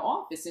me in the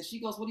office, and she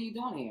goes, "What are you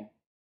doing here?"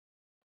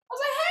 I was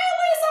like, "Hey,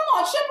 Lisa, I'm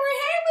on Chippery.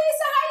 Hey,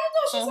 Lisa, how you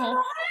doing?" She said,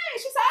 "Oh, hey."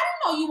 She said, "I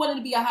didn't know you wanted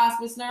to be a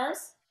hospice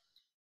nurse."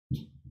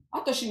 I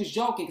thought she was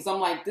joking because I'm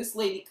like, this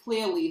lady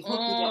clearly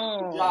hooked me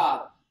up with the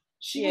job.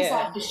 She was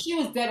like, she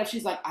was dead up.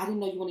 She's like, "I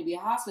didn't know you want to be a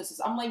hospice nurse."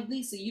 I'm like,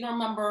 "Lisa, you don't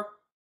remember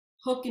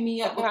hooking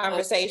me up with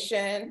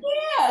conversation?"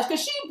 Yeah,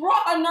 because she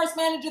brought her nurse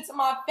manager to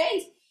my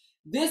face.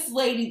 This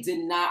lady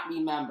did not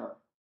remember.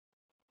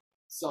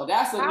 So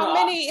that's enough.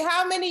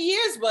 How many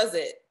years was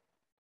it?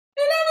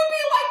 It had to be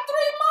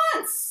 3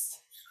 months.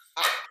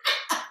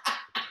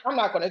 I'm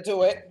not going to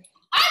do it.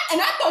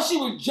 And I thought she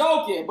was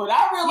joking, but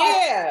I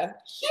realized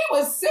she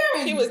was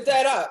serious. She was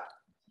dead up.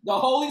 The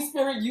Holy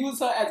Spirit used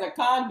her as a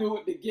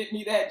conduit to get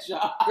me that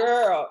job.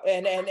 Girl,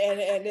 and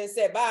then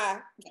said bye.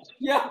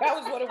 Yeah. That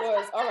was what it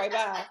was. All right,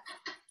 bye.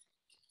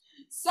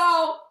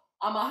 So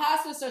I'm a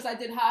hospice nurse. I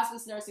did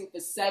hospice nursing for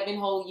 7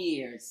 whole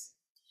years.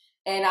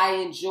 And I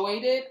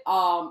enjoyed it.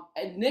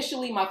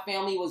 Initially, my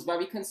family was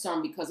very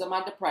concerned because of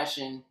my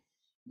depression.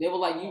 They were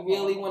like, "You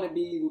really want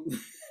to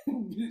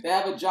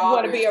have a job? You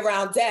want to be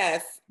around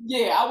death?"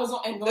 Yeah, I was.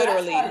 And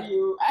literally, I tell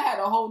you, I had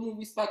a whole new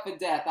respect for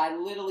death. I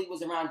literally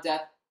was around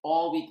death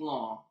all week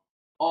long.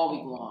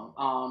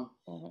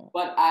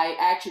 But I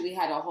actually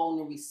had a whole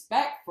new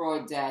respect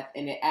for death.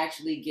 And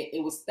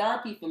it was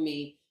therapy for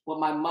me with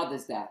my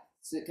mother's death.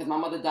 Because my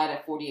mother died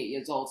at 48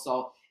 years old.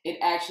 So I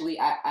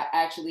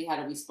actually had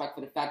a respect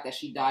for the fact that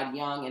she died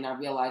young. And I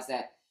realized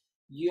that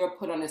you're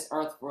put on this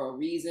earth for a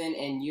reason.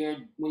 And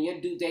when your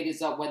due date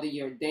is up, whether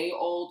you're a day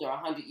old or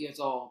 100 years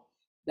old,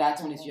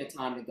 that's when it's your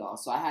time to go.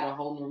 So I had a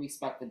whole new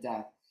respect for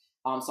death.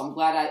 So I'm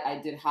glad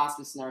I did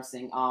hospice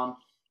nursing.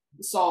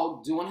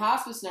 So doing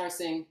hospice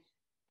nursing,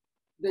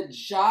 the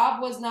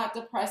job was not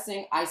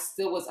depressing. I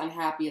still was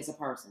unhappy as a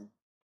person.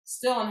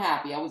 Still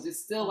unhappy. I was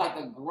just still like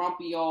a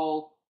grumpy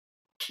old...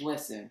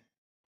 Listen.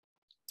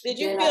 Did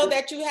you feel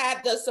that you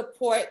had the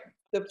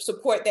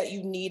support that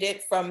you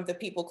needed from the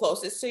people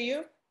closest to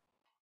you?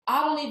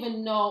 I don't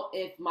even know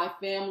if my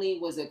family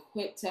was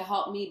equipped to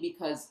help me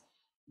because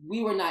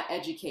we were not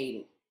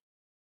educated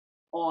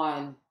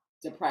on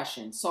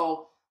depression.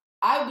 So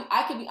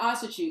I could be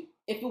honest with you,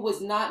 if it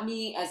was not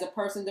me as a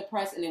person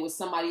depressed and it was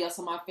somebody else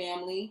in my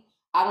family,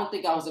 I don't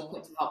think I was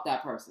equipped to help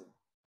that person.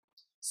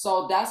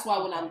 So that's why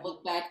when I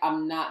look back,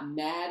 I'm not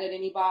mad at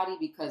anybody,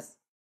 because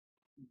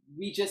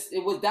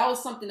that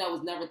was something that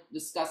was never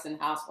discussed in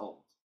households.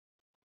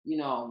 You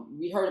know,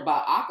 we heard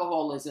about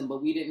alcoholism,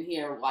 but we didn't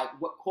hear like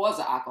what caused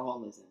the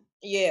alcoholism.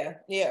 Yeah.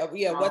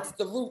 What's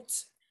the root?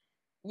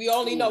 We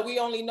only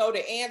know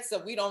the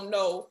answer. We don't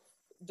know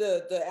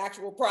the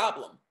actual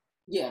problem.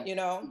 Yeah. You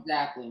know?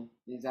 Exactly.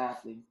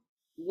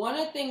 One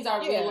of the things I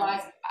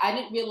realized, I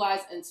didn't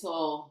realize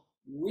until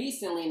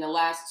recently, in the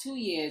last 2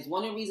 years,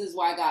 one of the reasons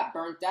why I got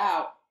burnt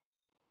out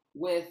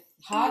with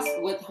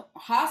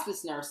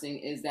hospice nursing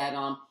is that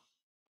I'm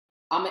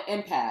an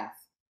empath.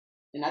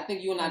 And I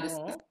think you and I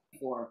discussed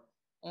before.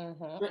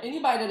 For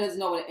anybody that doesn't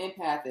know what an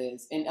empath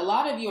is, and a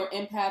lot of you are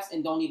empaths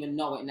and don't even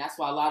know it, and that's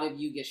why a lot of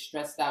you get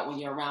stressed out when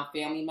you're around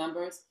family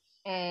members.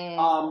 When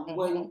I'm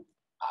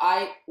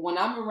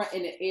around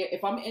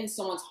if I'm in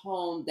someone's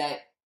home that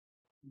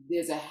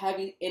there's a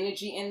heavy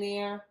energy in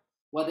there,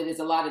 whether there's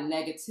a lot of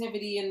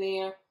negativity in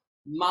there,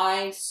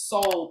 my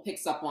soul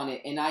picks up on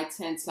it, and I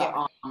tend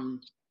to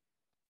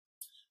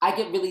I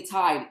get really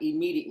tired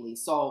immediately.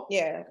 So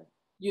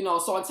you know,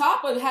 so on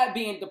top of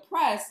being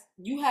depressed,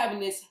 you having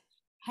this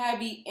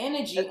heavy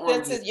energy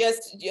on you.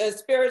 Your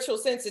spiritual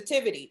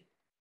sensitivity.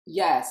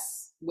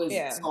 Yes.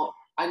 So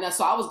I know.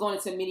 So I was going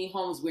into many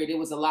homes where there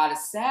was a lot of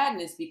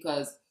sadness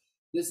because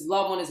this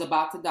loved one is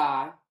about to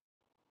die.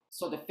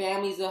 So the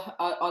families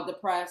are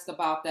depressed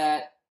about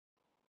that.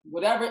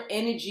 Whatever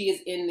energy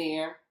is in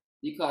there,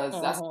 because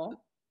that's,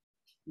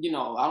 you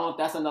know, I don't know if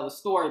that's another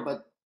story,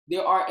 but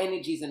there are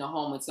energies in a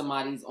home when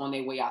somebody's on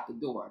their way out the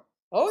door.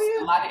 Oh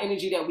yeah. A lot of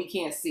energy that we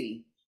can't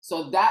see.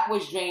 So that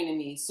was draining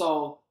me.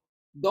 So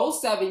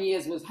those 7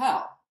 years was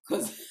hell,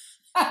 because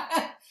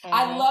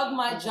I love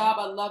my job.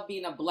 I love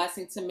being a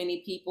blessing to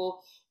many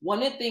people.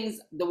 One of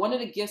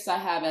the gifts I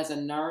have as a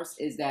nurse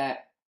is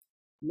that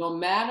no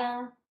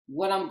matter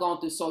what I'm going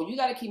through, so you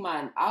got to keep in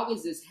mind, I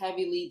was this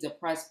heavily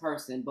depressed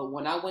person, but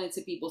when I went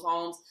into people's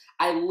homes,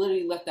 I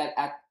literally left that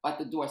at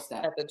the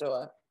doorstep. At the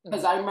door.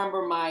 Because I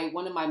remember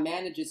one of my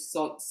managers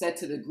said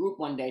to the group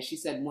one day, she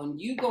said, when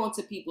you go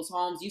into people's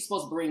homes, you're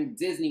supposed to bring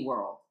Disney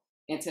World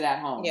into that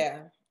home. Yeah.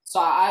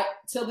 So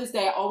till this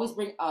day, I always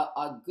bring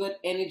a good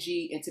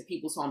energy into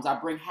people's homes. I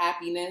bring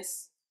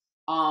happiness,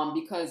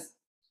 because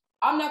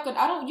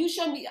you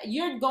shouldn't be,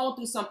 you're going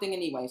through something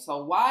anyway.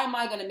 So why am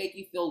I going to make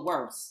you feel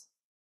worse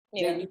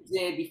than you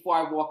did before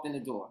I walked in the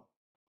door?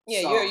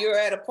 Yeah. So, you're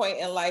at a point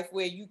in life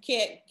where you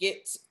can't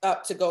get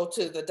up to go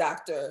to the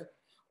doctor,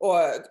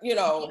 or, you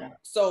know,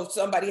 so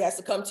somebody has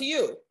to come to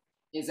you.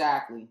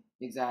 Exactly.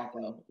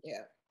 So,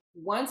 yeah.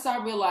 Once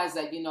I realized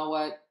that, you know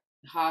what,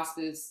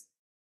 hospice,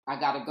 I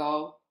got to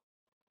go.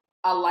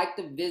 I like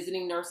the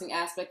visiting nursing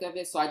aspect of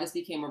it, so I just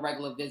became a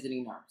regular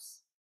visiting nurse.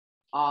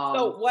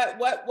 So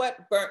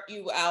what burnt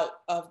you out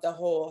of the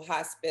whole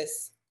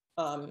hospice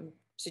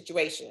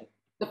situation?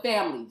 The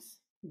families.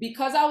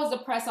 Because I was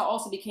depressed, I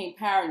also became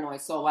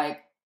paranoid. So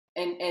like,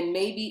 and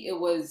maybe it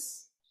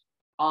was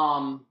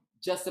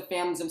just the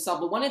families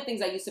themselves. But one of the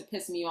things that used to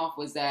piss me off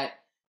was that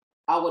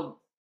I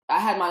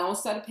had my own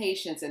set of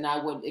patients, and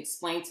I would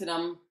explain to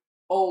them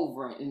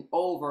over and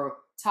over,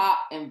 top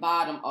and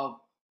bottom, of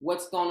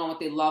what's going on with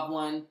their loved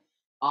one.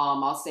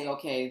 I'll say,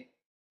 okay,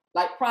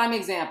 like prime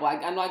example,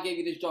 I know I gave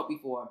you this joke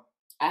before.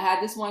 I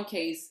had this one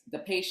case, the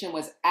patient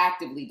was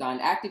actively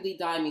dying. Actively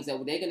dying means that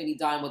they're going to be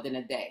dying within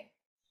a day.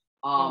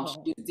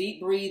 She was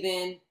deep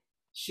breathing.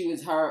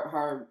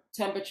 Her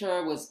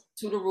temperature was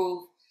to the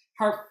roof.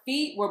 Her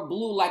feet were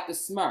blue like the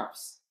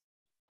Smurfs.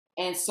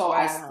 And so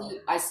I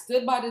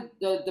stood by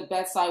the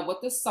bedside with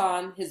the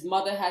son. His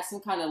mother had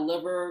some kind of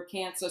liver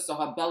cancer, so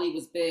her belly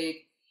was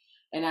big.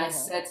 And I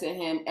said to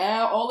him,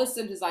 all the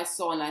symptoms I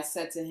saw, and I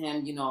said to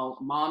him, you know,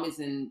 mom is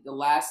in the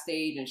last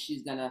stage and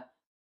she's going to,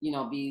 you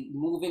know, be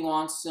moving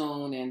on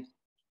soon. And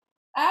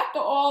after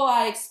all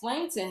I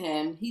explained to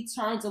him, he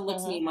turns and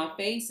looks me in my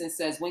face and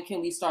says, when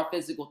can we start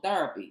physical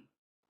therapy?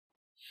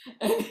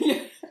 When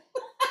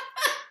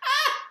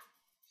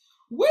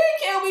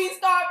can we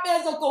start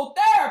physical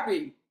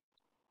therapy?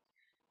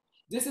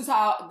 This is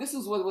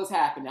what was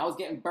happening. I was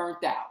getting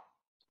burnt out.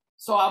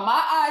 So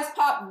my eyes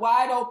popped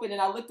wide open, and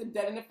I looked him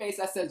dead in the face.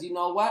 I said, you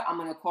know what? I'm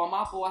going to call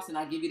my boss, and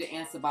I'll give you the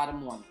answer by the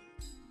morning.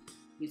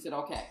 He said,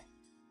 okay.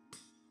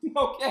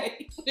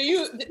 Okay. Do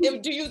you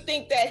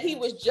think that he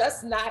was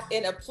just not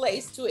in a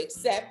place to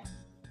accept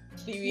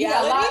the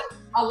reality?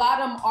 A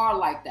lot of them are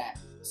like that.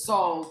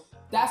 So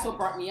that's what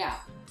burnt me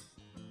out.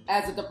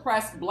 As a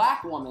depressed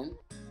Black woman,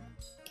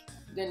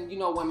 then, you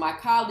know, when my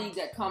colleague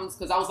that comes,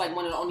 because I was like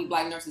one of the only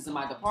Black nurses in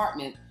my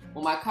department,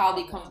 when my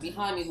colleague comes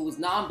behind me who was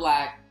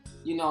non-Black,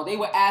 you know, they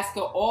would ask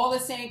her all the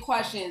same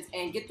questions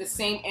and get the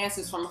same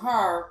answers from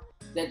her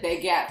that they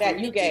got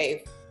that you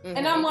gave.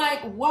 And I'm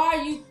like, why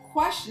are you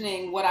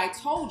questioning what I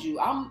told you?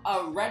 I'm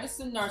a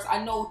registered nurse.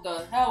 I know what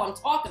the hell I'm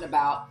talking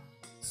about.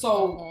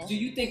 So do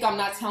you think I'm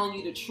not telling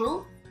you the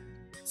truth?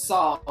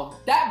 So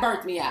that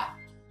burnt me out,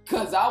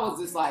 because I was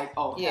just like,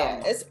 oh,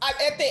 yeah. Hell no.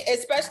 I think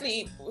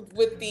especially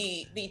with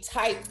the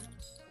type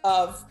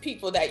of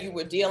people that you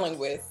were dealing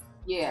with.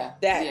 Yeah.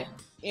 That,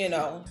 you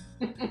know.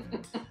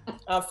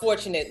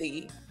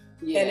 Unfortunately.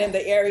 Yeah. And in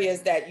the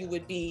areas that you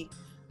would be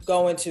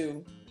going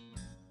to.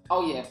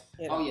 Oh yeah.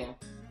 You know. Oh yeah.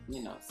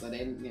 So they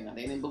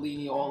didn't believe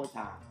me all the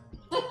time.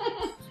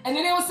 And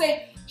then they would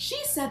say, she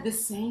said the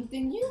same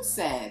thing you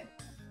said.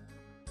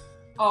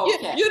 Oh,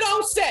 okay. You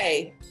don't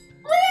say.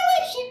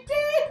 Really? She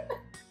did?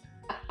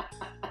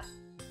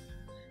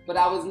 But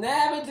I was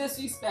never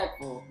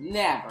disrespectful.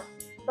 Never.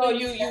 So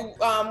you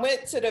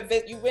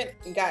went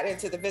and got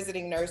into the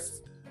visiting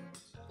nurse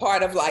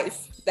part of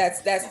life.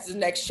 That's the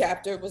next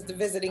chapter, was the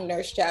visiting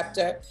nurse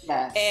chapter.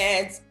 Yes.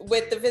 And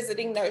with the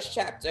visiting nurse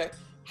chapter,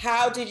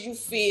 how did you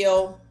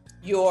feel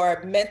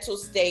your mental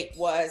state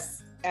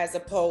was as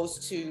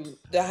opposed to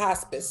the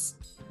hospice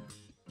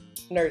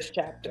nurse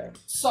chapter?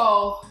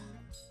 So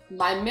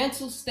my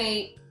mental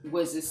state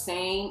was the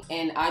same,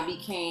 and I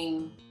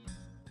became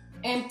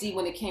empty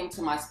when it came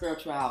to my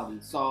spirituality.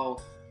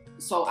 So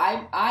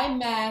I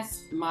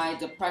masked my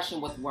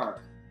depression with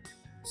work.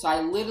 So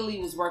I literally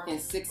was working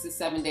 6 to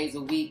 7 days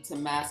a week to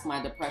mask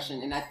my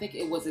depression. And I think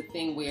it was a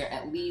thing where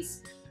at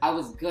least I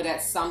was good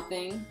at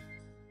something.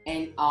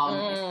 And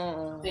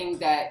thing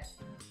that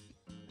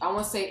I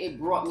want to say, it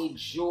brought me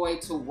joy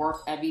to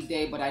work every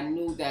day, but I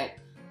knew that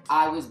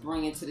I was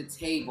bringing to the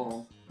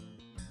table.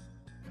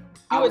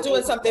 You were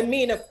doing something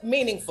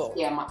meaningful.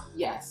 Yeah,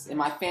 yes. In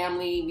my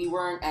family, we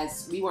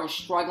weren't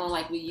struggling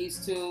like we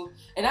used to.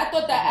 And I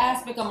thought that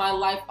aspect of my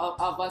life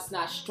of us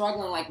not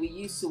struggling like we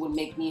used to would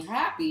make me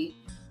happy,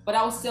 but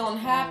I was still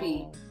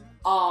unhappy.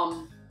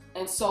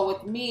 And so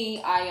with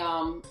me,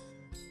 I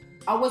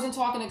wasn't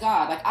talking to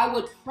God. Like, I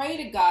would pray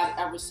to God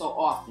ever so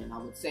often. I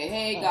would say,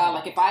 hey, God,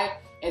 like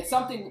if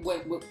something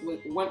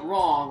went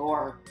wrong,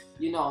 or,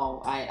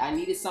 I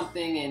needed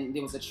something and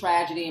there was a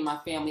tragedy in my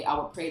family, I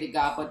would pray to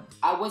God, but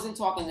I wasn't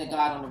talking to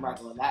God on the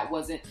regular.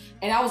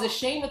 And I was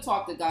ashamed to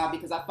talk to God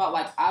because I felt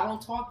like I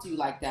don't talk to you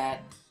like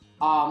that.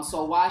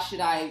 So why should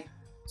I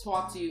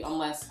talk to you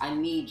unless I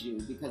need you?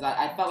 Because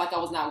I felt like I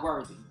was not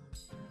worthy,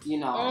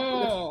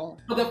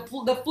 But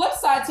the flip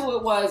side to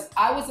it was,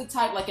 I was the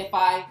type, like,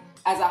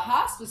 as a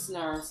hospice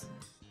nurse,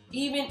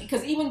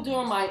 even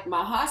during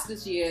my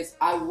hospice years,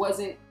 I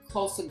wasn't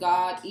close to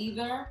God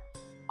either.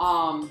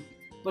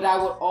 But I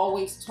would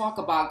always talk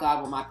about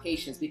God with my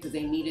patients because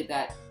they needed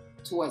that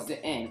towards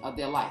the end of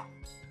their life.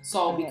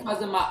 So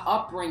because of my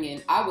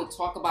upbringing, I would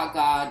talk about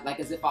God like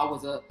as if I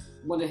was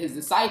one of his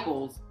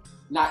disciples.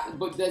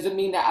 But doesn't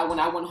mean that when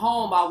I went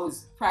home, I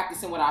was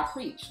practicing what I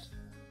preached.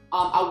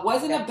 I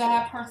wasn't a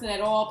bad person at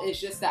all. It's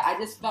just that I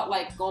just felt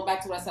like, going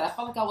back to what I said, I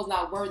felt like I was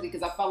not worthy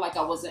because I felt like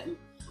I wasn't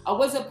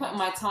putting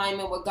my time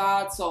in with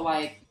God. So,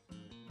 like,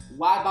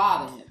 why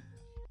bother him?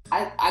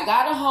 I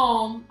got a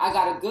home. I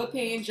got a good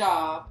paying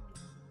job.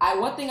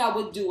 One thing I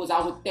would do was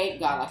I would thank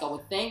God. Like, I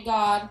would thank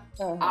God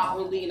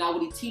outwardly, and I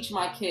would teach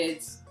my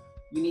kids,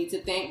 you need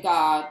to thank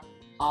God.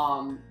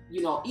 I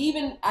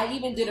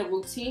even did a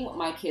routine with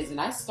my kids,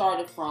 and I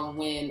started from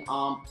when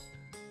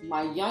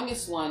my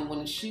youngest one,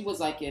 when she was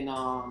like in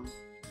I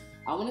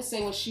want to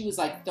say when she was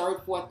like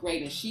 3rd, 4th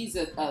grade, and she's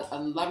in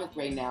 11th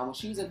grade now. When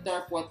she was in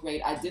 3rd, 4th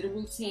grade, I did a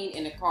routine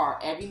in the car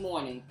every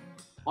morning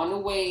on the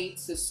way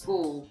to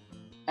school.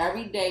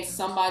 Every day,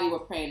 somebody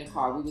would pray in the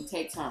car. We would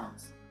take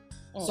turns.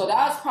 So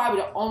that was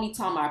probably the only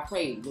time I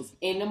prayed, was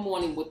in the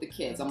morning with the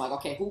kids. I'm like,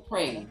 okay, who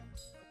prayed?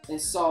 And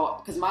so,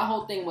 because my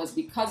whole thing was,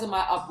 because of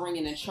my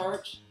upbringing in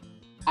church,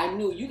 I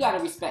knew you got to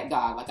respect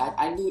God. Like,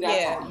 I knew that.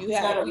 Yeah, you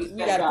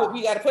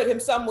got to put him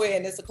somewhere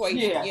in this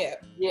equation. Yeah.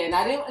 And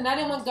I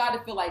didn't want God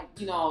to feel like,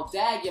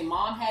 Dad, your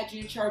mom had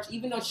you in church,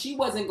 even though she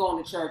wasn't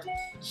going to church.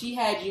 She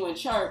had you in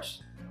church.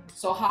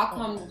 So how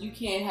come you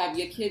can't have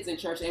your kids in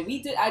church? And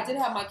I did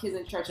have my kids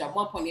in church at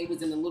one point. They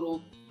was in the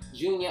little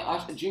junior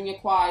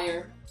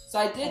choir. So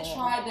I did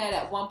try that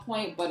at one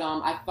point, but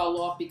I fell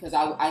off because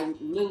I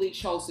literally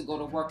chose to go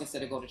to work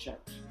instead of go to church.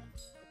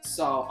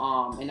 So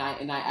and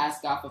I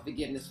asked God for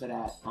forgiveness for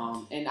that.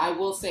 And I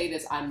will say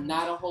this: I'm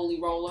not a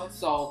holy roller.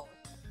 So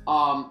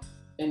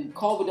and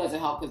COVID doesn't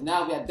help, because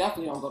now we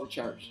definitely don't go to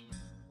church.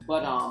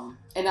 But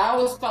and I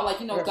always felt like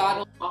God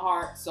knows my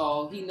heart,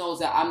 so He knows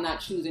that I'm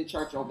not choosing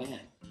church over Him.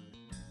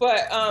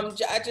 But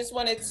I just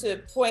wanted to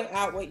point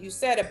out what you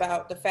said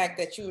about the fact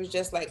that you was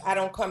just like, I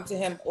don't come to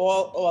him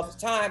all the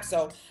time,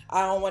 so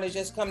I don't want to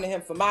just come to him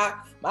for my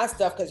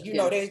stuff, because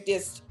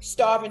there's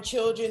starving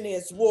children,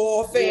 there's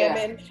war,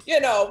 famine,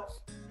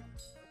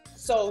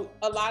 So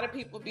a lot of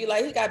people be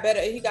like, he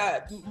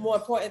got more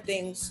important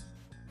things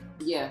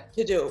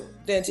to do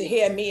than to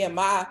hear me and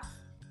my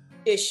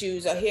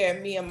issues or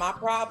hear me and my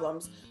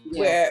problems,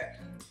 where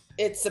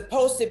it's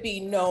supposed to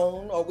be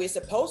known, or we're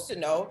supposed to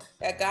know,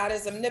 that God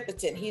is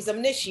omnipotent. He's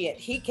omniscient.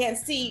 He can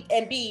see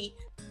and be,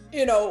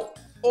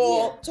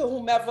 all to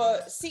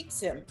whomever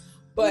seeks him.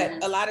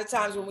 But a lot of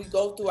times when we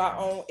go through our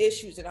own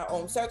issues and our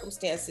own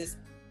circumstances,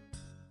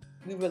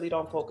 we really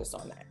don't focus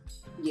on that.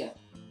 Yeah,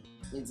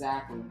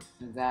 exactly.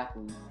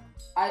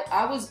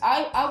 I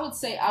would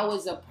say I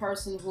was a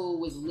person who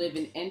was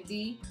living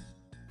empty,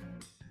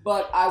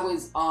 but I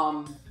was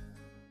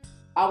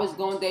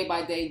going day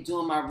by day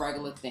doing my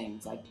regular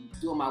things, like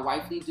doing my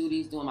wifely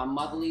duties, doing my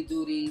motherly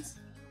duties,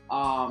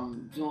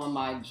 doing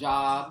my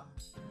job.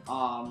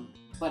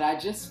 But I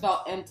just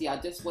felt empty. I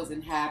just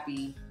wasn't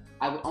happy.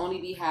 I would only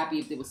be happy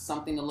if there was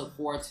something to look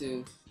forward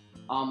to.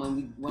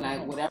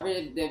 Whatever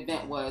the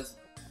event was,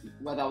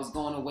 whether I was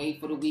going away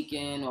for the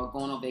weekend or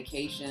going on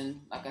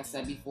vacation, like I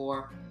said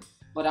before.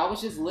 But I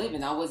was just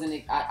living. I was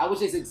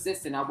just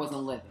existing. I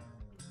wasn't living.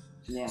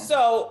 Yeah.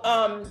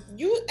 So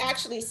you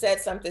actually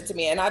said something to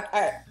me, and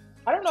I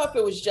don't know if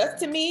it was just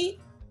to me,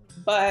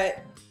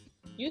 but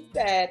you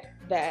said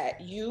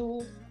that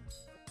you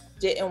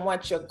didn't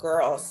want your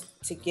girls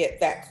to get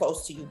that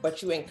close to you,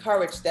 but you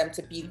encouraged them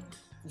to be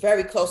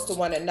very close to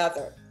one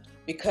another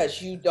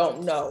because you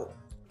don't know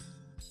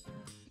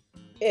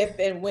if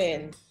and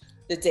when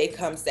the day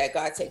comes that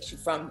God takes you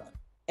from them,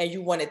 and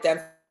you wanted them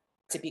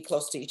to be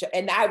close to each other.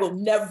 And I will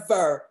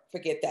never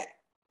forget that,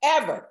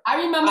 ever.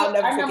 I remember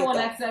when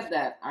I said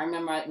that. I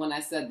remember when I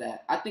said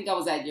that. I think I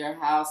was at your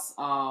house.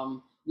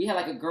 We had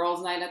like a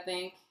girls' night, I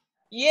think.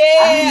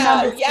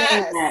 Yeah.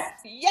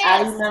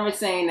 I remember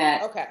saying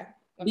that. Okay.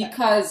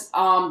 Because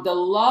the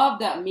love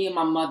that me and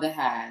my mother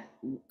had,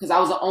 because I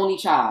was the only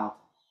child.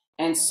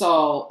 And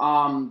so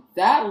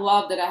that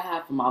love that I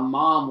had for my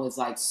mom was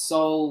like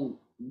so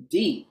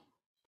deep.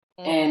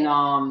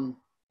 Mm-hmm.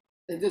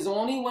 And there's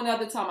only one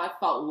other time I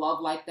felt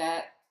love like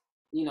that,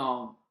 you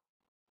know,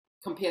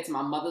 compared to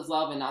my mother's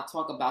love, and I'll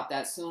talk about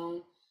that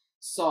soon.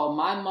 So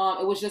my mom,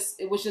 it was just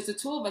the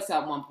two of us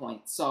at one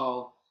point.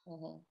 So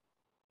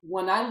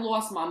when I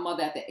lost my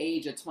mother at the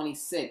age of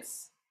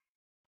 26,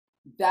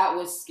 that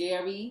was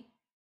scary,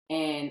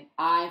 and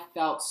I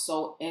felt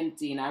so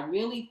empty. And I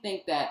really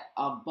think that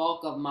a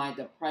bulk of my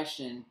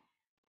depression,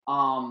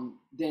 the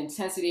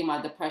intensity of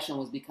my depression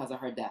was because of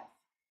her death.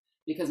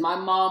 Because my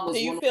mom was.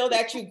 Do you feel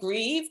that you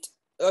grieved,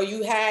 or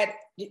you had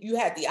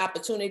the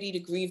opportunity to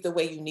grieve the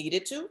way you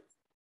needed to?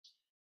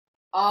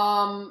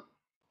 Yeah,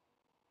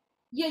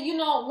 you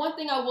know, one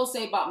thing I will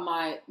say about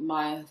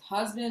my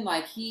husband,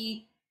 like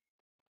he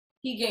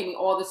gave me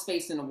all the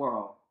space in the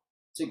world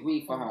to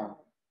grieve for her.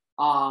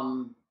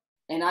 And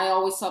I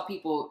always tell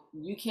people,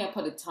 you can't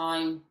put a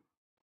time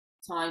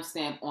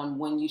stamp on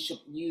when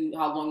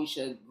how long you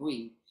should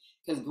grieve,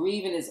 because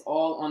grieving is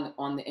all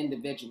on the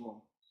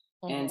individual.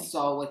 And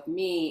so with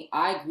me,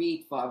 I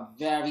grieved for a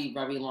very,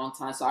 very long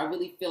time. So I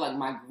really feel like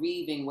my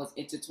grieving was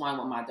intertwined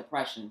with my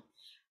depression,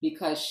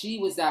 because she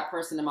was that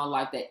person in my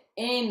life that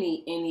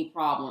any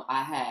problem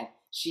I had,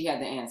 she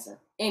had the answer.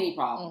 Any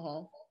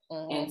problem.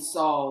 And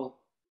so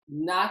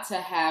not to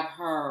have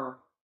her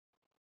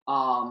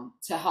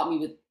to help me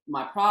with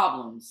my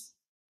problems.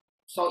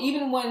 So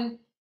even when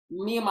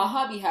me and my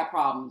hubby had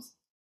problems,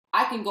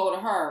 I can go to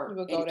her. You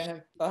would go to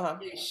him.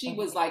 And she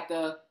was like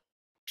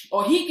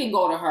or he can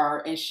go to her,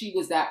 and she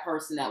was that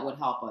person that would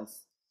help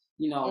us,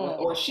 you know,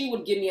 or she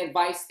would give me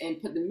advice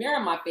and put the mirror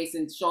in my face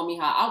and show me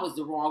how I was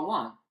the wrong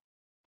one.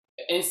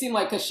 And it seemed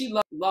like, because she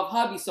loved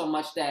hubby so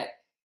much, that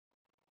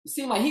it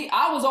seemed like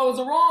I was always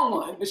the wrong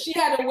one, but she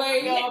had a way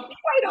of.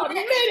 Wait a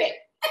minute.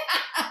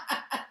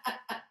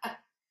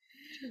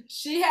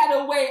 She had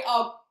a way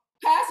of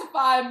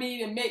pacifying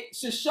me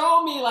to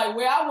show me like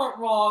where I went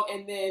wrong,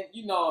 and then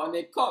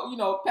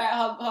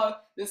pat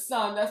the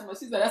son.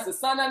 She said, that's the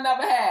son I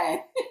never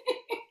had.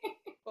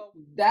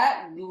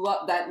 That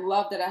love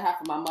that I have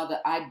for my mother,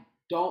 I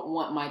don't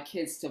want my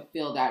kids to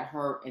feel that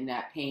hurt and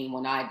that pain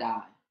when I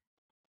die,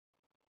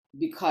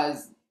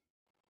 because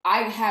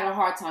I had a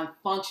hard time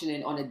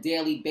functioning on a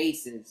daily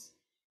basis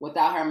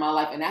without her in my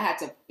life, and I had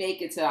to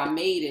fake it till I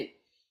made it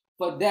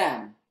for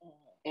them.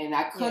 And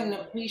I couldn't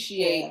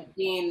appreciate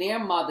being their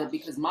mother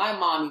because my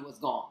mommy was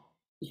gone,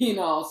 you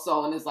know.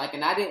 So, and it's like,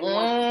 and I didn't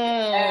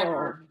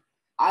want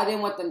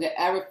them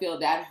to ever feel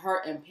that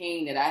hurt and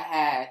pain that I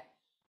had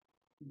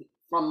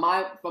from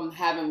not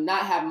having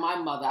my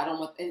mother. I don't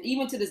want, and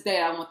even to this day,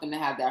 I don't want them to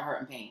have that hurt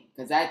and pain,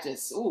 because that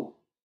just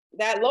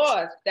that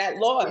loss,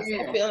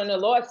 the feeling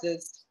of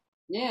losses.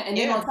 Yeah, and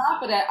then on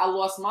top of that, I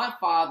lost my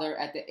father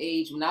at the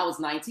age when I was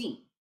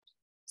 19.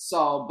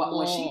 So, but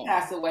when she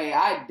passed away,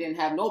 I didn't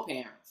have no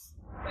parents.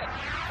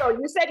 So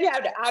you said you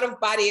had the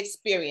out-of-body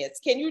experience.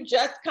 Can you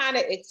just kind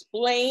of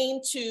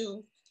explain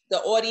to the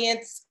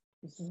audience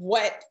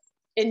what,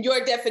 in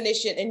your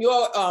definition, in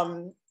your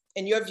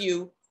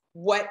view,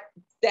 what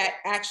that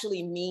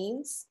actually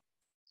means?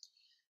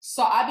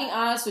 So I'll be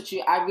honest with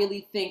you. I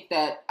really think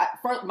that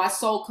first, my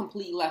soul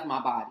completely left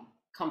my body,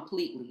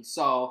 completely.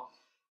 So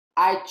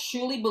I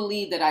truly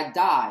believe that I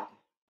died.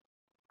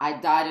 I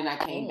died and I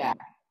came back.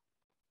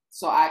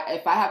 So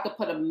if I have to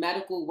put a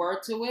medical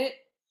word to it,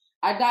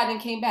 I died and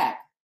came back.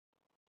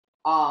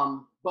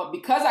 But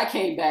because I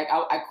came back,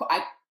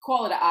 I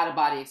call it an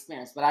out-of-body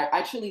experience. But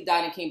I truly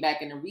died and came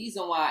back. And the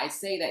reason why I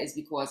say that is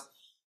because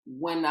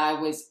when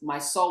my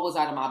soul was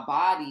out of my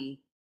body,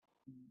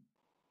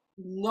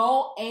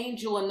 no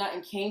angel or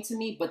nothing came to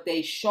me, but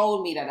they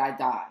showed me that I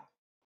died.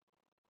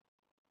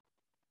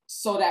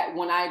 So that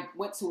when I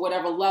went to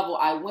whatever level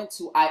I went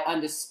to, I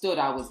understood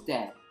I was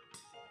dead.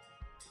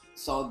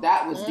 So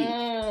that was deep.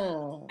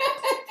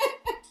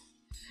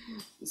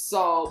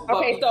 So,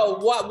 okay, so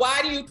why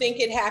do you think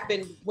it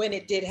happened when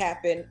it did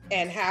happen,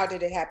 and how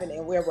did it happen,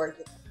 and where were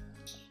you?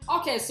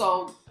 Okay,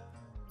 so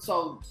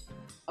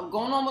I'm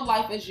going on with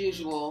life as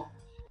usual.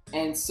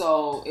 And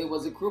so it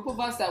was a group of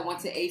us that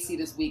went to AC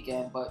this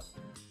weekend. But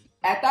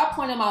at that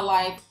point in my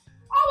life,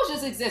 I was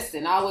just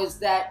existing. I was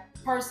that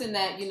person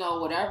that, you know,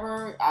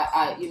 whatever,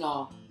 I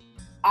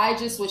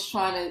just was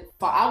trying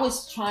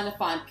to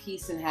find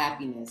peace and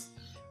happiness.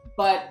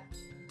 But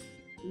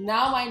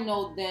now I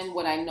know then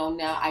what I know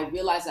now. I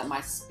realized that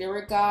my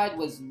spirit guide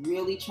was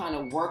really trying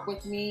to work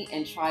with me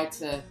and try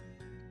to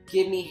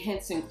give me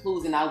hints and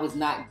clues, and I was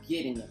not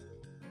getting it.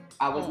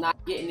 I was not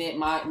getting it.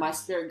 My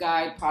spirit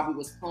guide probably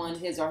was pulling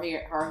his or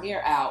her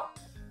hair out,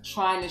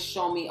 trying to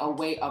show me a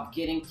way of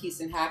getting peace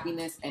and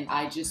happiness. And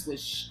I just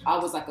was,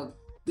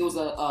 there was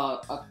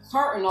a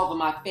curtain over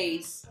my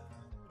face.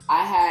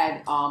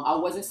 I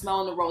wasn't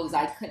smelling the roses.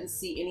 I couldn't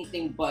see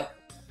anything but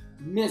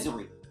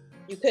misery.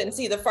 You couldn't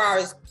see the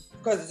forest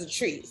because of the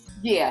trees.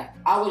 Yeah,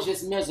 I was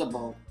just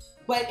miserable.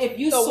 But if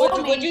you saw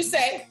me, would you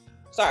say?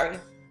 Sorry.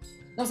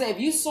 I'm saying,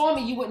 if you saw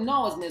me, you wouldn't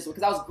know I was miserable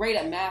because I was great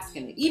at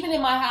masking it. Even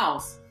in my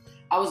house,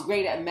 I was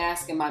great at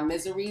masking my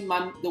misery.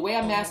 The way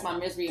I masked my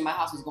misery in my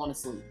house was going to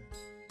sleep.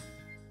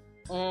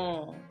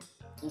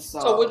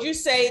 So would you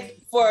say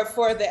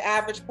for the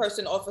average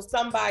person, or for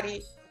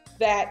somebody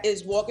that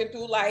is walking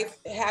through life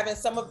having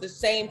some of the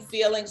same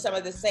feelings, some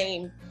of the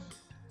same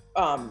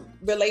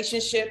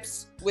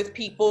relationships with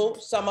people,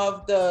 some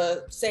of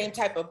the same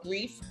type of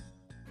grief,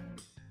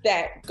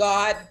 that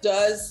God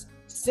does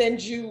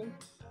send you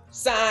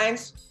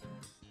signs?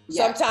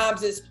 Yes.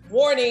 Sometimes it's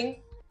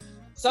warning,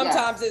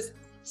 sometimes it's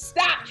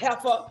stop,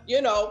 heifer,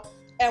 you know,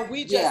 and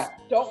we just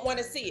don't want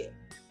to see it.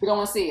 We don't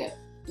want to see it.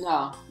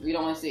 No, we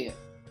don't want to see it.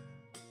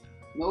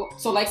 Nope.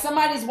 So like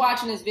somebody's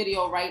watching this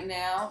video right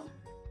now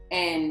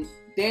and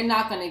they're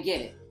not going to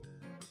get it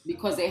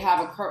because they have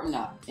a curtain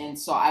up. And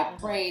so I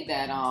pray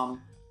that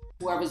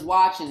whoever's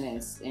watching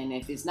this, and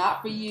if it's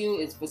not for you,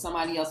 it's for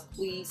somebody else,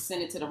 please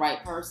send it to the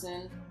right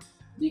person.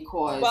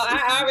 Because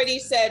I already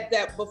said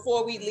that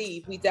before we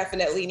leave, we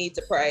definitely need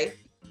to pray.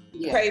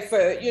 Yeah. Pray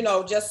for, you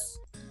know, just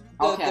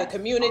the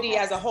community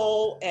as a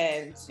whole,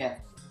 and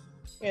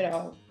you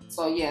know.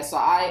 So yeah, so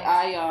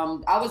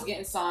I was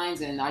getting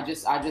signs, and I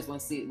just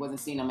wasn't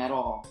seeing them at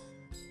all.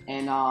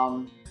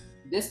 And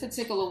this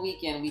particular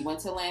weekend, we went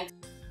to Atlanta.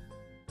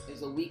 It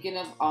was a weekend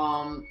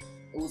of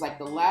it was like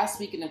the last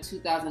weekend of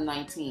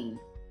 2019.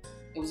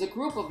 It was a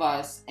group of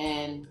us,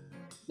 and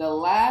the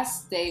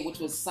last day, which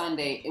was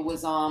Sunday, it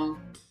was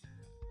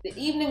the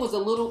evening was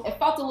it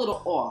felt a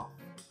little off.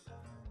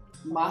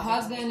 My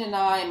husband and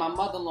I and my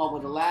mother-in-law were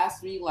the last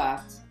three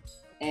left,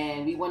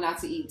 and we went out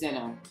to eat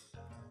dinner.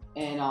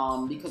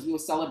 And because we were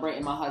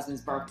celebrating my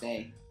husband's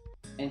birthday.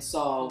 And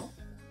so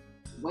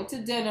went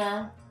to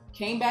dinner,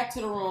 came back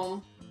to the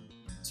room,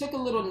 took a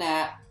little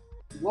nap,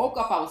 woke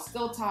up, I was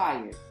still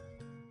tired.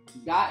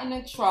 Got in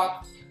the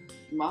truck.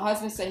 My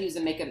husband said he was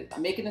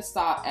making a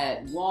stop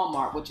at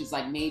Walmart, which is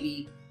like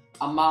maybe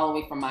a mile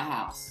away from my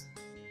house.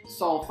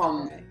 So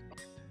from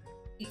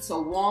to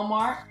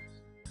Walmart,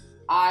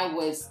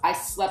 I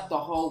slept the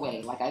whole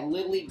way. Like I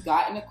literally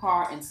got in the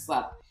car and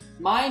slept.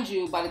 Mind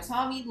you, by the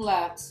time we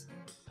left,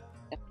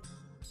 it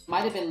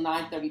might have been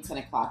 9:30, 10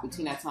 o'clock,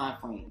 between that time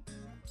frame.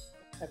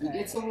 We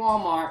get to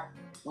Walmart.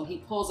 When he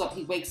pulls up,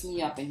 he wakes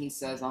me up and he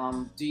says,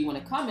 do you want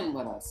to come in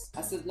with us?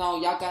 I said,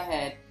 no, y'all go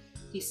ahead.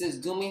 He says,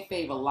 do me a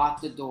favor,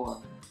 lock the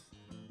door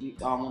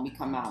when we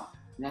come out.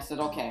 And I said,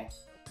 okay.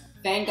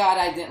 Thank God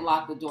I didn't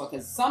lock the door,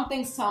 because some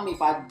things tell me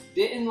if I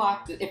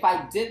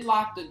did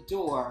lock the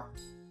door,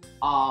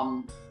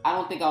 I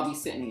don't think I'll be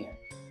sitting here.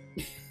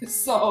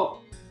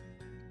 So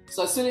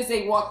as soon as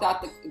they got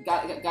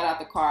out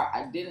the car,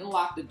 I didn't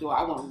lock the door.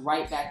 I went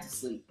right back to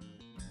sleep.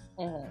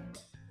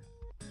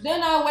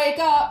 Then I wake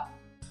up.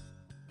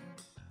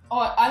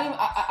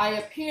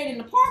 I appeared in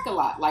the parking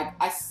lot. Like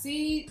I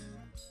see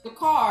the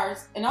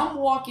cars, and I'm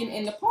walking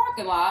in the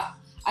parking lot.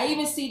 I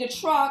even see the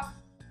truck,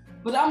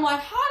 but I'm like,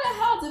 how the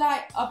hell did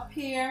I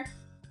appear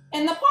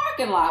in the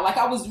parking lot? Like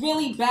I was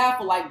really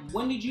baffled. Like,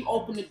 when did you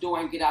open the door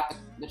and get out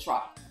the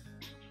truck?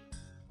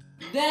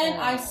 Then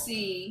I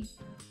see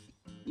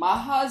my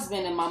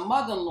husband and my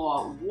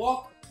mother-in-law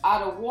walk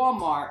out of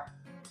Walmart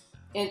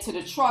into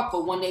the truck,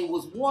 but when they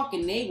was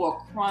walking, they were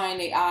crying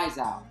their eyes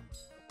out.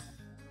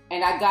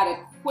 And I got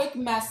a quick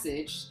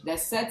message that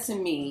said to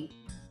me,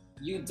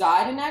 you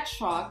died in that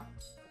truck.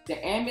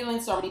 The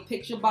ambulance already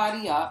picked your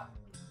body up.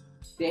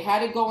 They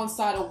had to go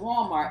inside of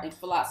Walmart and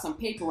fill out some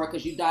paperwork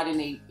because you died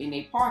in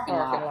a parking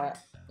lot.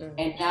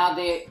 And now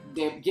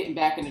they're getting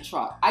back in the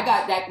truck. I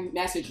got that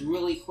message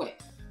really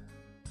quick.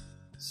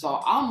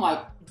 So I'm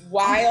like,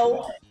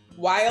 while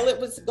it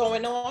was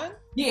going on?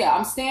 Yeah,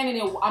 I'm standing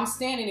there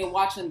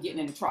watching them getting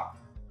in the truck.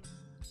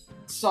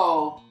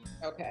 So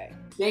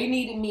they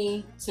needed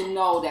me to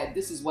know that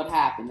this is what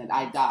happened, that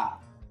I died.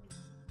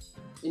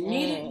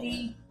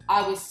 Immediately,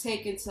 I was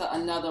taken to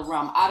another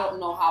realm. I don't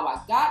know how I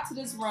got to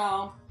this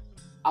realm.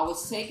 I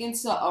was taken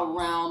to a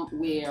realm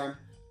where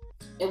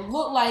it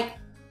looked like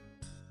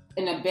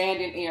an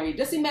abandoned area.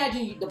 Just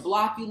imagine the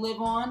block you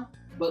live on,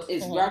 but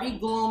it's very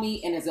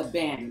gloomy and it's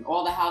abandoned.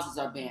 All the houses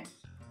are abandoned.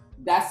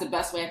 That's the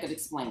best way I could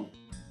explain it.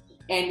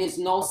 And there's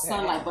no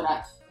sunlight.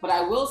 But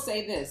I will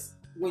say this: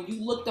 when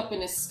you looked up in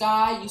the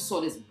sky, you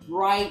saw this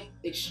bright,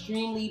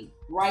 extremely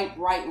bright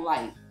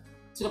light.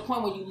 To the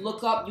point when you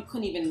look up, you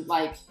couldn't even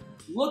like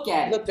look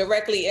at it. Look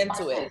directly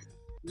into it.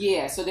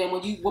 Yeah. So then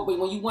when you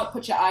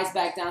put your eyes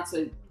back down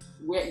to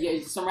where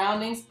your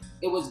surroundings,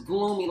 it was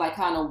gloomy, like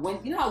kind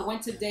of you know how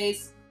winter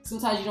days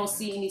sometimes you don't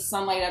see any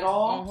sunlight at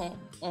all.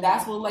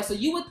 That's what it was like. So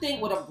you would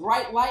think with a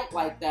bright light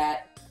like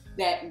that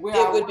where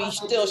it would be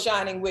still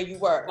shining where you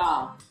were.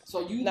 Nah.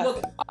 So you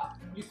look up,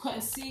 you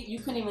couldn't see, you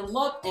couldn't even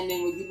look, and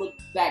then when you look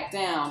back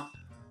down,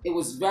 it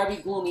was very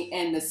gloomy,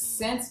 and the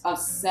sense of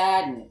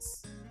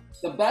sadness.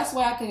 The best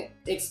way I can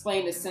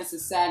explain the sense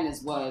of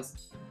sadness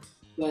was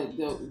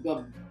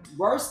the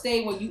worst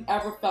day when you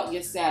ever felt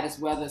your saddest,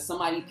 whether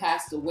somebody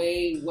passed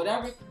away,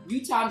 whatever,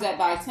 you times that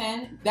by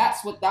 10, that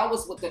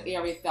was what the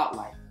area felt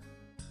like.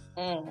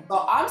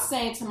 So I'm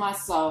saying to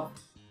myself,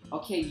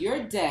 okay,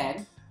 you're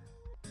dead.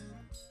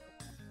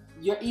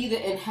 You're either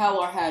in hell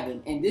or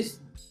heaven, and this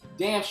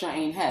damn sure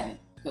ain't heaven,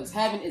 because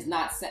heaven is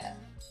not sad.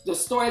 The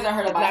stories I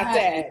heard about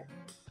heaven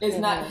is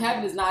not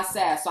heaven is not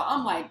sad. So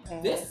I'm like,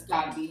 this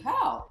gotta be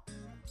hell.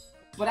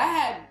 But I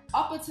had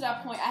up until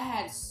that point,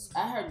 I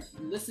heard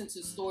listened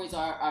to stories,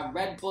 I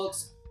read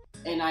books,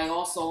 and I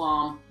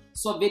also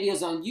saw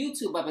videos on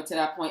YouTube up until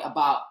that point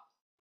about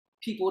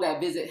people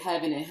that visit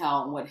heaven and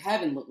hell and what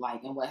heaven looked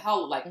like and what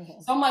hell looked like.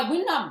 So I'm like,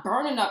 we're not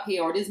burning up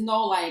here, or there's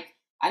no like.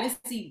 I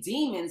didn't see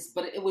demons,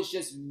 but it was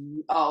just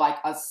like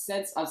a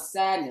sense of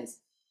sadness.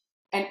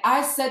 And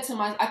I said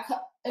to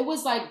it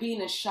was like being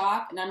in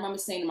shock. And I remember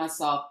saying to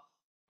myself,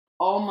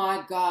 oh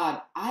my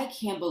God, I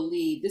can't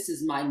believe this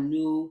is my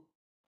new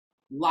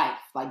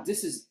life. Like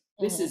this is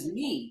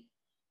me.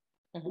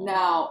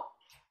 Now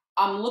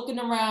I'm looking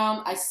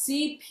around, I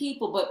see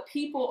people, but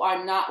people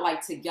are not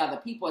like together.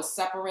 People are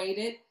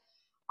separated.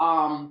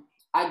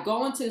 I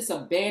go into this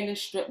abandoned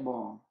strip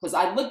mall because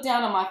I looked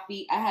down on my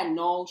feet. I had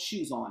no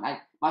shoes on. I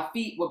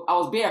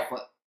was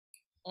barefoot.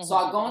 So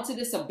I go into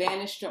this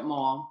abandoned strip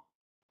mall,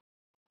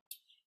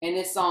 and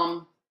this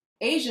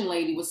Asian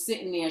lady was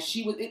sitting there.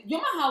 You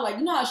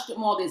know how strip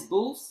mall there's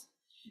booths.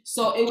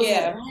 So it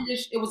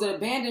was an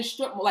abandoned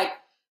strip mall. Like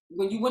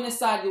when you went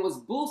inside, there was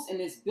booths in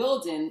this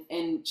building,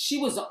 and she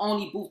was the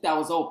only booth that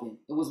was open.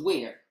 It was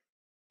weird.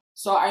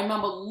 So I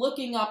remember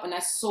looking up and I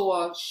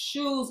saw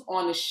shoes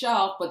on the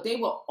shelf, but they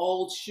were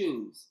old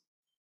shoes.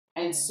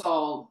 And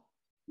so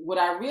what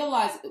I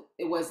realized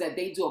it was that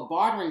they do a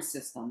bartering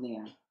system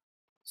there.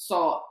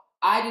 So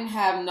I didn't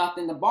have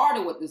nothing to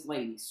barter with this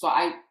lady. So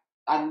I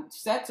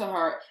said to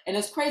her, and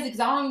it's crazy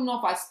because I don't even know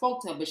if I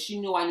spoke to her, but she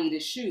knew I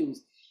needed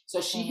shoes. So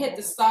she hit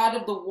the side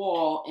of the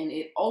wall and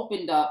it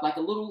opened up, like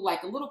a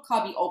little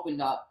cubby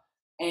opened up.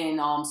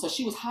 And so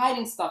she was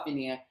hiding stuff in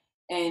there,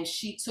 and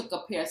she took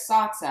a pair of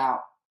socks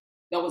out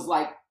that was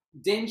like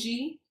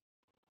dingy,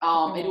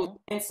 and it was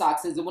thin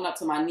socks, as it went up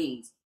to my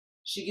knees.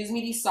 She gives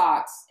me these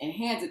socks and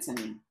hands it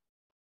to me.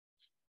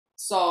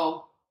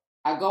 So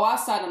I go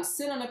outside, I'm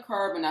sitting on the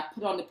curb, and I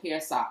put on the pair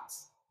of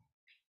socks.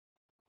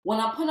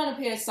 When I put on a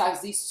pair of socks,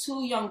 these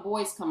two young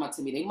boys come up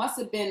to me. They must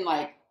have been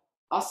like,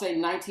 I'll say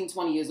 19,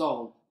 20 years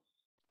old.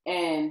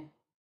 And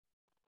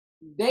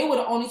they were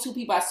the only two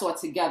people I saw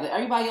together.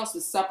 Everybody else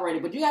was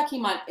separated. But you gotta keep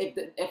in mind,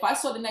 if I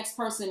saw the next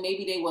person,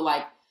 maybe they were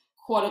like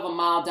quarter of a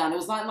mile down. It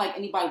was not like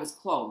anybody was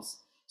close.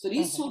 So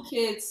these two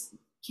kids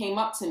came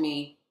up to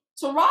me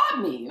to rob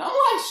me. And I'm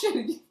like,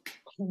 shit.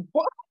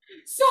 What?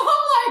 So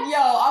I'm like, yo,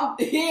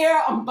 I'm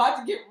here. I'm about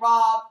to get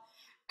robbed.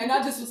 And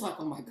I just was like,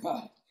 oh my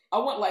God. I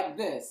went like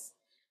this.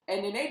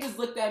 And then they just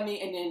looked at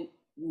me and then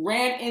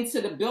ran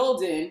into the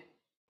building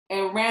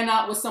and ran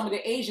out with some of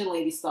the Asian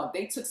lady stuff.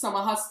 They took some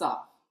of her stuff.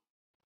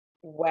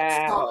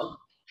 Wow. So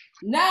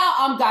now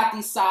I'm got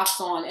these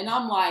socks on, and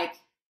I'm like,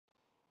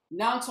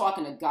 now I'm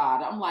talking to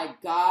God. I'm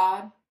like,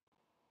 God,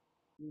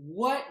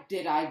 what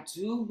did I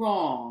do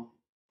wrong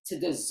to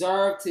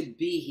deserve to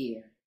be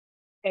here?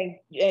 And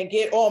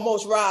get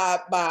almost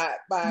robbed by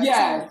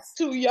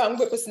two young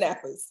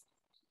whippersnappers.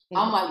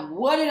 I'm like,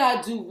 what did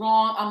I do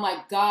wrong? I'm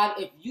like, God,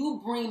 if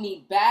you bring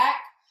me back,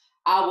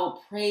 I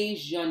will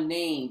praise your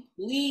name.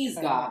 Please,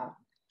 God.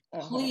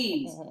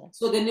 Please.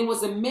 So then there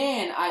was a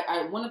man.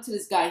 I went up to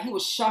this guy. He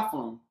was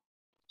shuffling.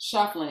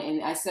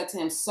 And I said to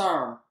him,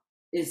 sir,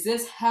 is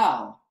this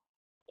hell?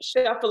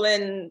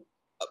 Shuffling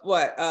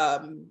what?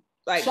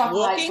 Like shuffling,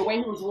 walking? Like the way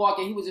he was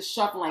walking, he was just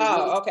shuffling.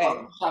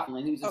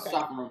 Shuffling. He was just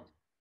shuffling.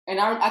 And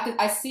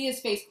I see his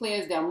face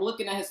clear as day. I'm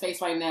looking at his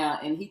face right now,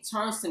 and he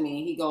turns to me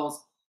and he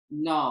goes,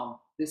 no,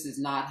 this is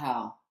not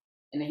hell.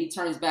 And then he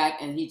turns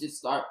back and he just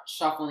starts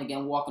shuffling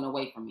again, walking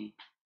away from me.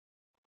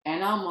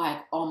 And I'm like,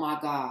 oh my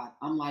God.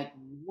 I'm like,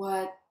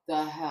 what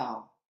the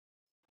hell?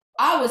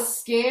 I was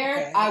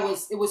scared. Okay.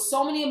 It was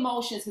so many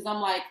emotions because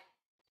I'm like,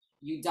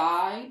 you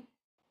died.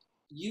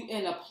 You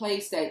in a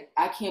place that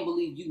I can't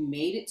believe you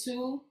made it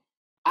to.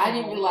 I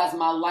didn't realize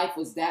my life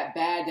was that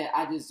bad that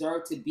I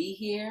deserved to be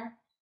here.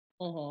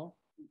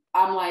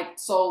 I'm like,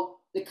 so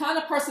the kind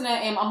of person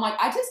I am, I'm like,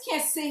 I just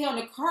can't sit here on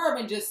the curb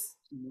and just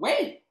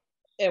wait.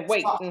 And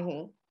wait. So,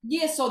 Mm-hmm.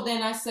 yeah, so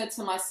then I said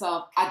to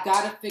myself, I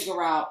gotta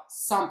figure out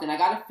something. I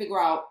gotta figure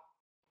out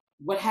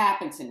what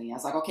happened to me. I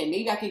was like, okay,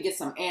 maybe I can get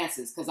some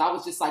answers, because I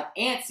was just like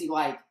antsy,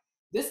 like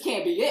this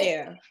can't be it.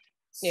 Yeah.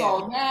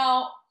 So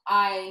now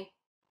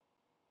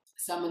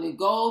so I'm gonna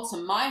go to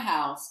my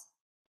house,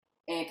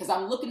 and because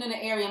I'm looking in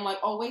the area, I'm like,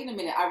 oh, wait a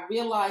minute. I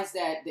realized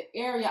that the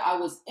area I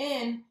was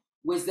in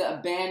was the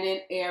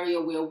abandoned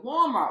area where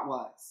Walmart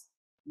was,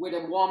 where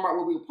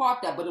we were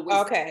parked at, but it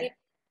was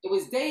it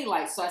was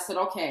daylight. So I said,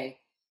 okay,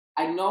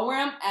 I know where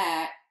I'm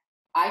at.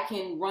 I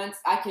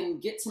can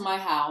get to my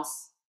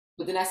house.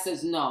 But then I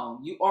says, no,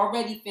 you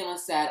already feeling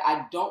sad.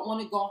 I don't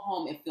want to go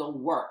home and feel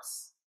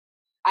worse.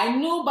 I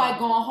knew by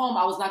going home,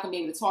 I was not going to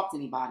be able to talk to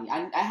anybody.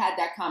 I had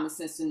that common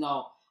sense to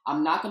know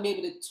I'm not going to be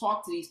able to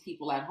talk to these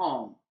people at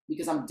home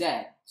because I'm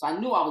dead. So I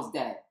knew I was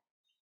dead.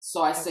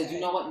 So I said,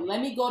 you know what?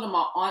 Let me go to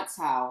my aunt's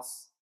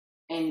house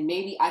and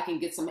maybe I can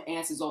get some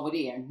answers over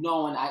there,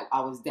 knowing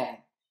I was dead.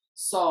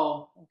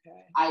 So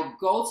I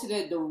go to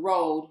the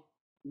road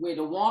where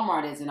the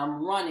Walmart is, and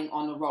I'm running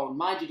on the road.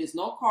 Mind you, there's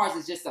no cars.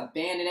 It's just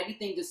abandoned.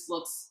 Everything just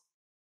looks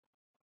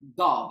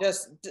dull.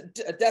 Just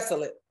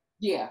desolate.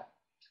 Yeah.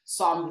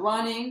 So I'm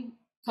running,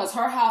 because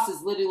her house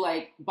is literally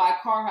like, by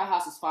car, her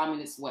house is 5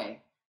 minutes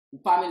away.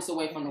 5 minutes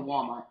away from the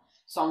Walmart.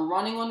 So I'm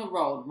running on the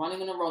road.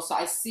 So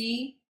I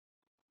see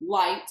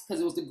light,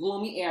 because it was the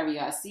gloomy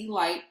area. I see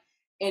light.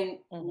 In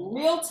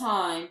real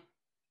time,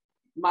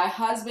 my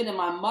husband and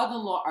my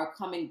mother-in-law are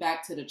coming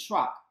back to the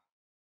truck.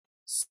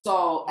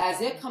 So as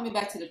they're coming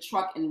back to the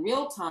truck in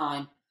real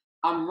time,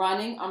 I'm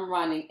running,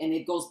 and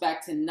it goes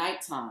back to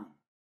nighttime.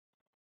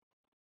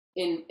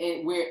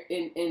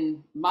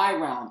 In my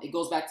realm, it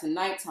goes back to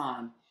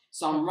nighttime.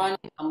 So I'm running,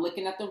 I'm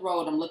looking at the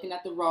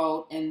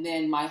road, and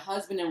then my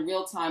husband in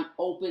real time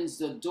opens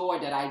the door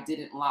that I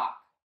didn't lock.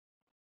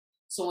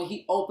 So when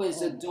he opens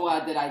the door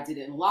that I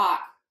didn't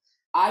lock,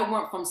 I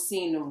went from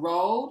seeing the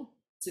road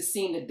to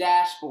seeing the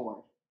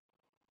dashboard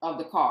of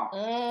the car.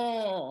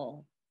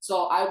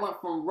 So I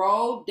went from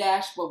road,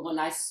 dashboard. When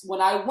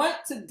I went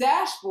to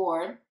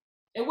dashboard,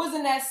 it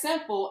wasn't that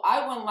simple.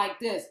 I went like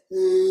this,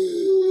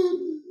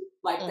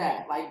 like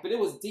that, but it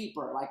was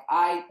deeper. Like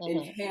I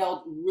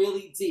inhaled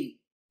really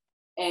deep,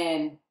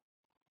 and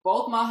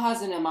both my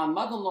husband and my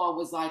mother-in-law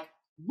was like,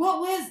 "What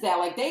was that?"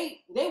 Like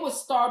they were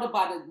startled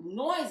by the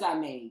noise I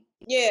made.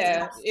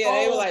 Yeah,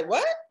 they were like,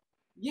 "What?"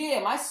 Yeah,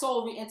 my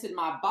soul re-entered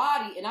my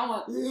body, and I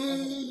went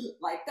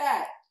like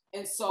that.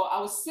 And so I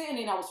was sitting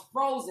and I was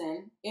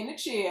frozen in the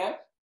chair.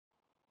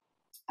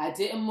 I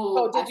didn't move.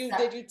 Oh, did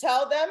you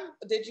tell them?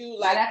 Did you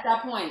like? Not at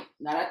that point.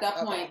 Not at that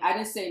point. I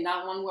didn't say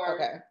not one word.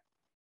 Okay.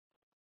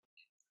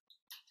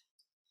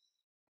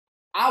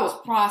 I was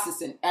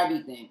processing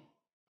everything.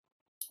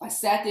 I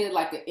sat there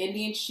like an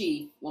Indian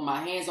chief with my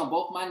hands on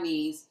both my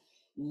knees,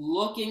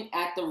 looking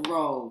at the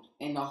road.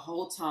 And the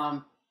whole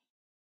time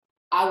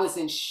I was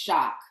in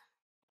shock,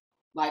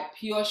 like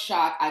pure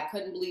shock. I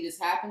couldn't believe this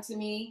happened to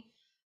me.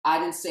 I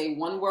didn't say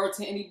one word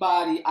to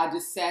anybody. I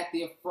just sat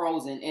there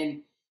frozen,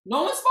 and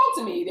no one spoke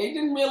to me. They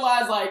didn't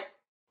realize, like,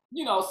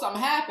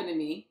 something happened to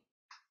me.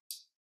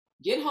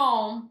 Get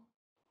home.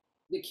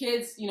 The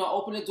kids,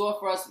 open the door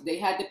for us. They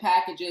had the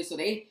packages. So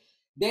they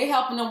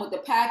helping them with the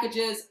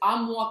packages.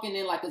 I'm walking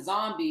in like a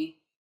zombie.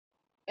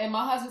 And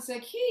my husband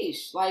said,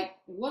 Kish, like,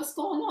 what's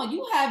going on?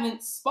 You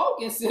haven't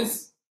spoken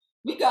since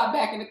we got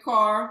back in the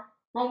car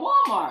from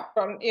Walmart.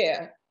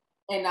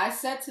 And I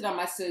said to them,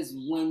 I says,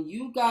 when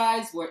you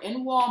guys were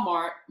in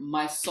Walmart,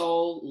 my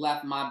soul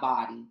left my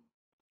body.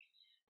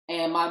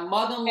 And my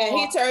mother-in-law. And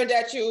he turned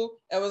at you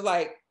and was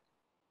like,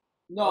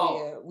 no,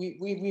 oh, yeah,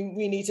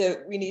 we need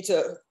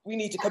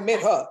to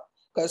commit her,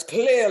 because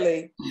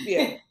clearly,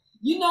 yeah.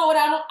 You know what?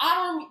 I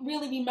don't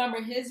really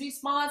remember his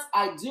response.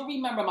 I do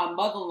remember my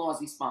mother-in-law's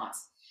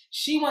response.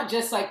 She went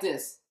just like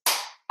this.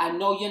 I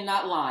know you're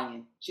not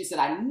lying. She said,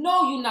 I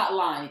know you're not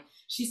lying.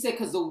 She said,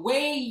 because the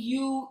way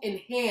you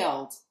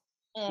inhaled,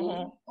 when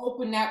you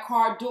opened that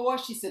car door,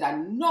 she said, I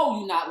know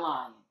you're not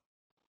lying.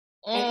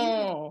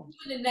 And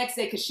even the next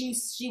day, because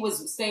she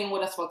was staying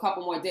with us for a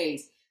couple more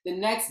days, the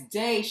next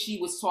day she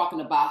was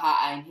talking about how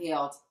I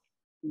inhaled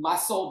my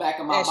soul back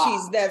in my body.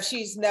 And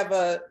she's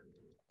never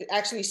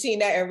actually seen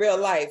that in real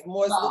life.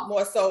 More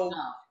so,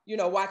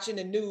 watching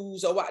the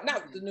news, or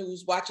not the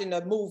news, watching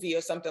a movie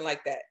or something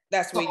like that.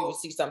 That's where you would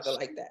see something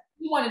like that.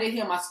 He wanted to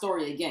hear my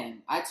story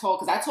again. I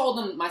told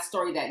him my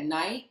story that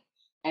night,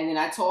 and then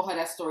I told her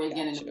that story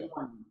again in the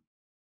morning.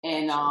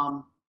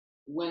 And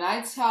when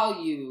I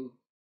tell you,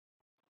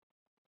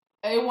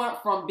 it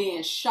went from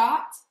being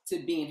shocked to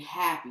being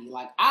happy.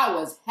 Like, I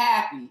was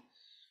happy.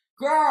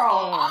 Girl,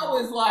 I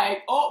was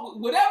like, oh,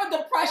 whatever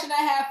depression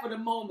I had for the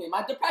moment,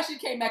 my depression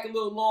came back a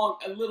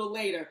little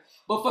later.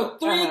 But for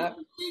 3 good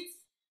weeks,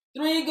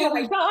 3 good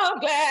weeks. I'm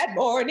glad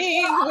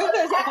morning. I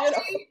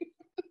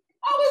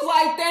was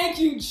like, thank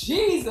you,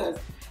 Jesus.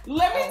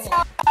 Let me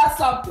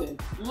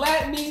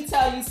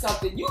tell you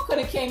something. You could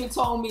have came and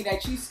told me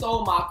that you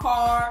stole my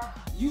car,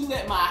 You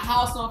lit my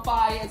house on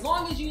fire. As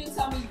long as you didn't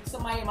tell me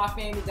somebody in my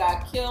family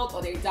got killed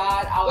or they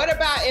died. What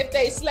about if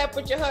they slept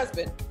with your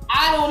husband?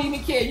 I don't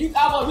even care.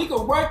 We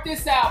can work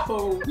this out,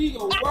 boo. We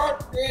can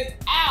work this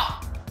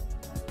out.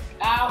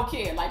 I don't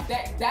care. Like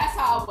that's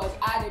how I was.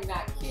 I did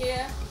not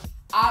care.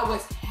 I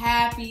was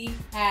happy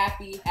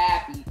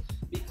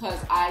because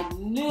I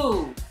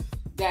knew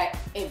that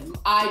if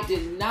I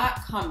did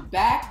not come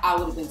back, I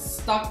would have been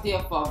stuck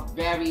there for a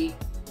very,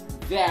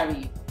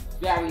 very,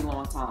 very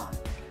long time.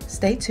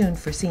 Stay tuned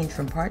for scenes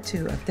from part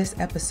 2 of this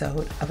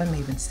episode of A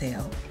Maven's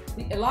Tale.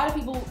 A lot of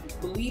people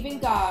believe in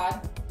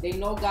God, they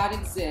know God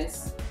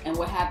exists, and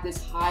will have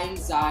this high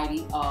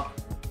anxiety of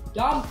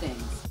dumb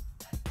things.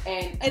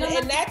 And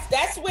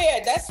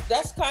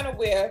that's kind of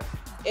where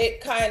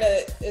it kind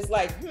of is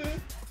like,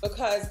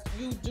 because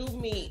you do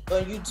meet or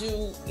you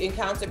do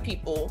encounter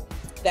people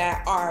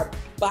that are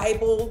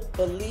Bible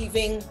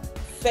believing,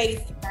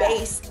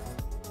 faith-based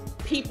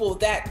people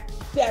that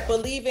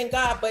believe in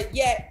God, but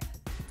yet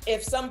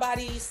if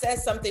somebody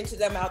says something to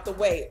them out the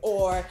way,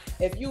 or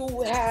if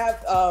you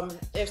have,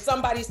 if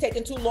somebody's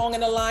taking too long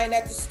in the line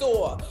at the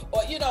store,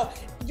 or,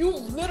 you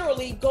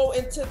literally go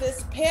into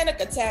this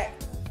panic attack,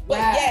 but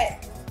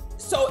yet,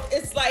 so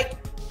it's like,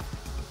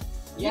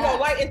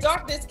 light and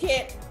darkness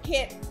can't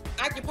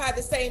occupy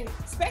the same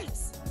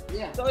space.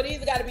 Yeah. So it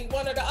either got to be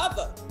one or the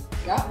other.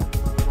 Yeah.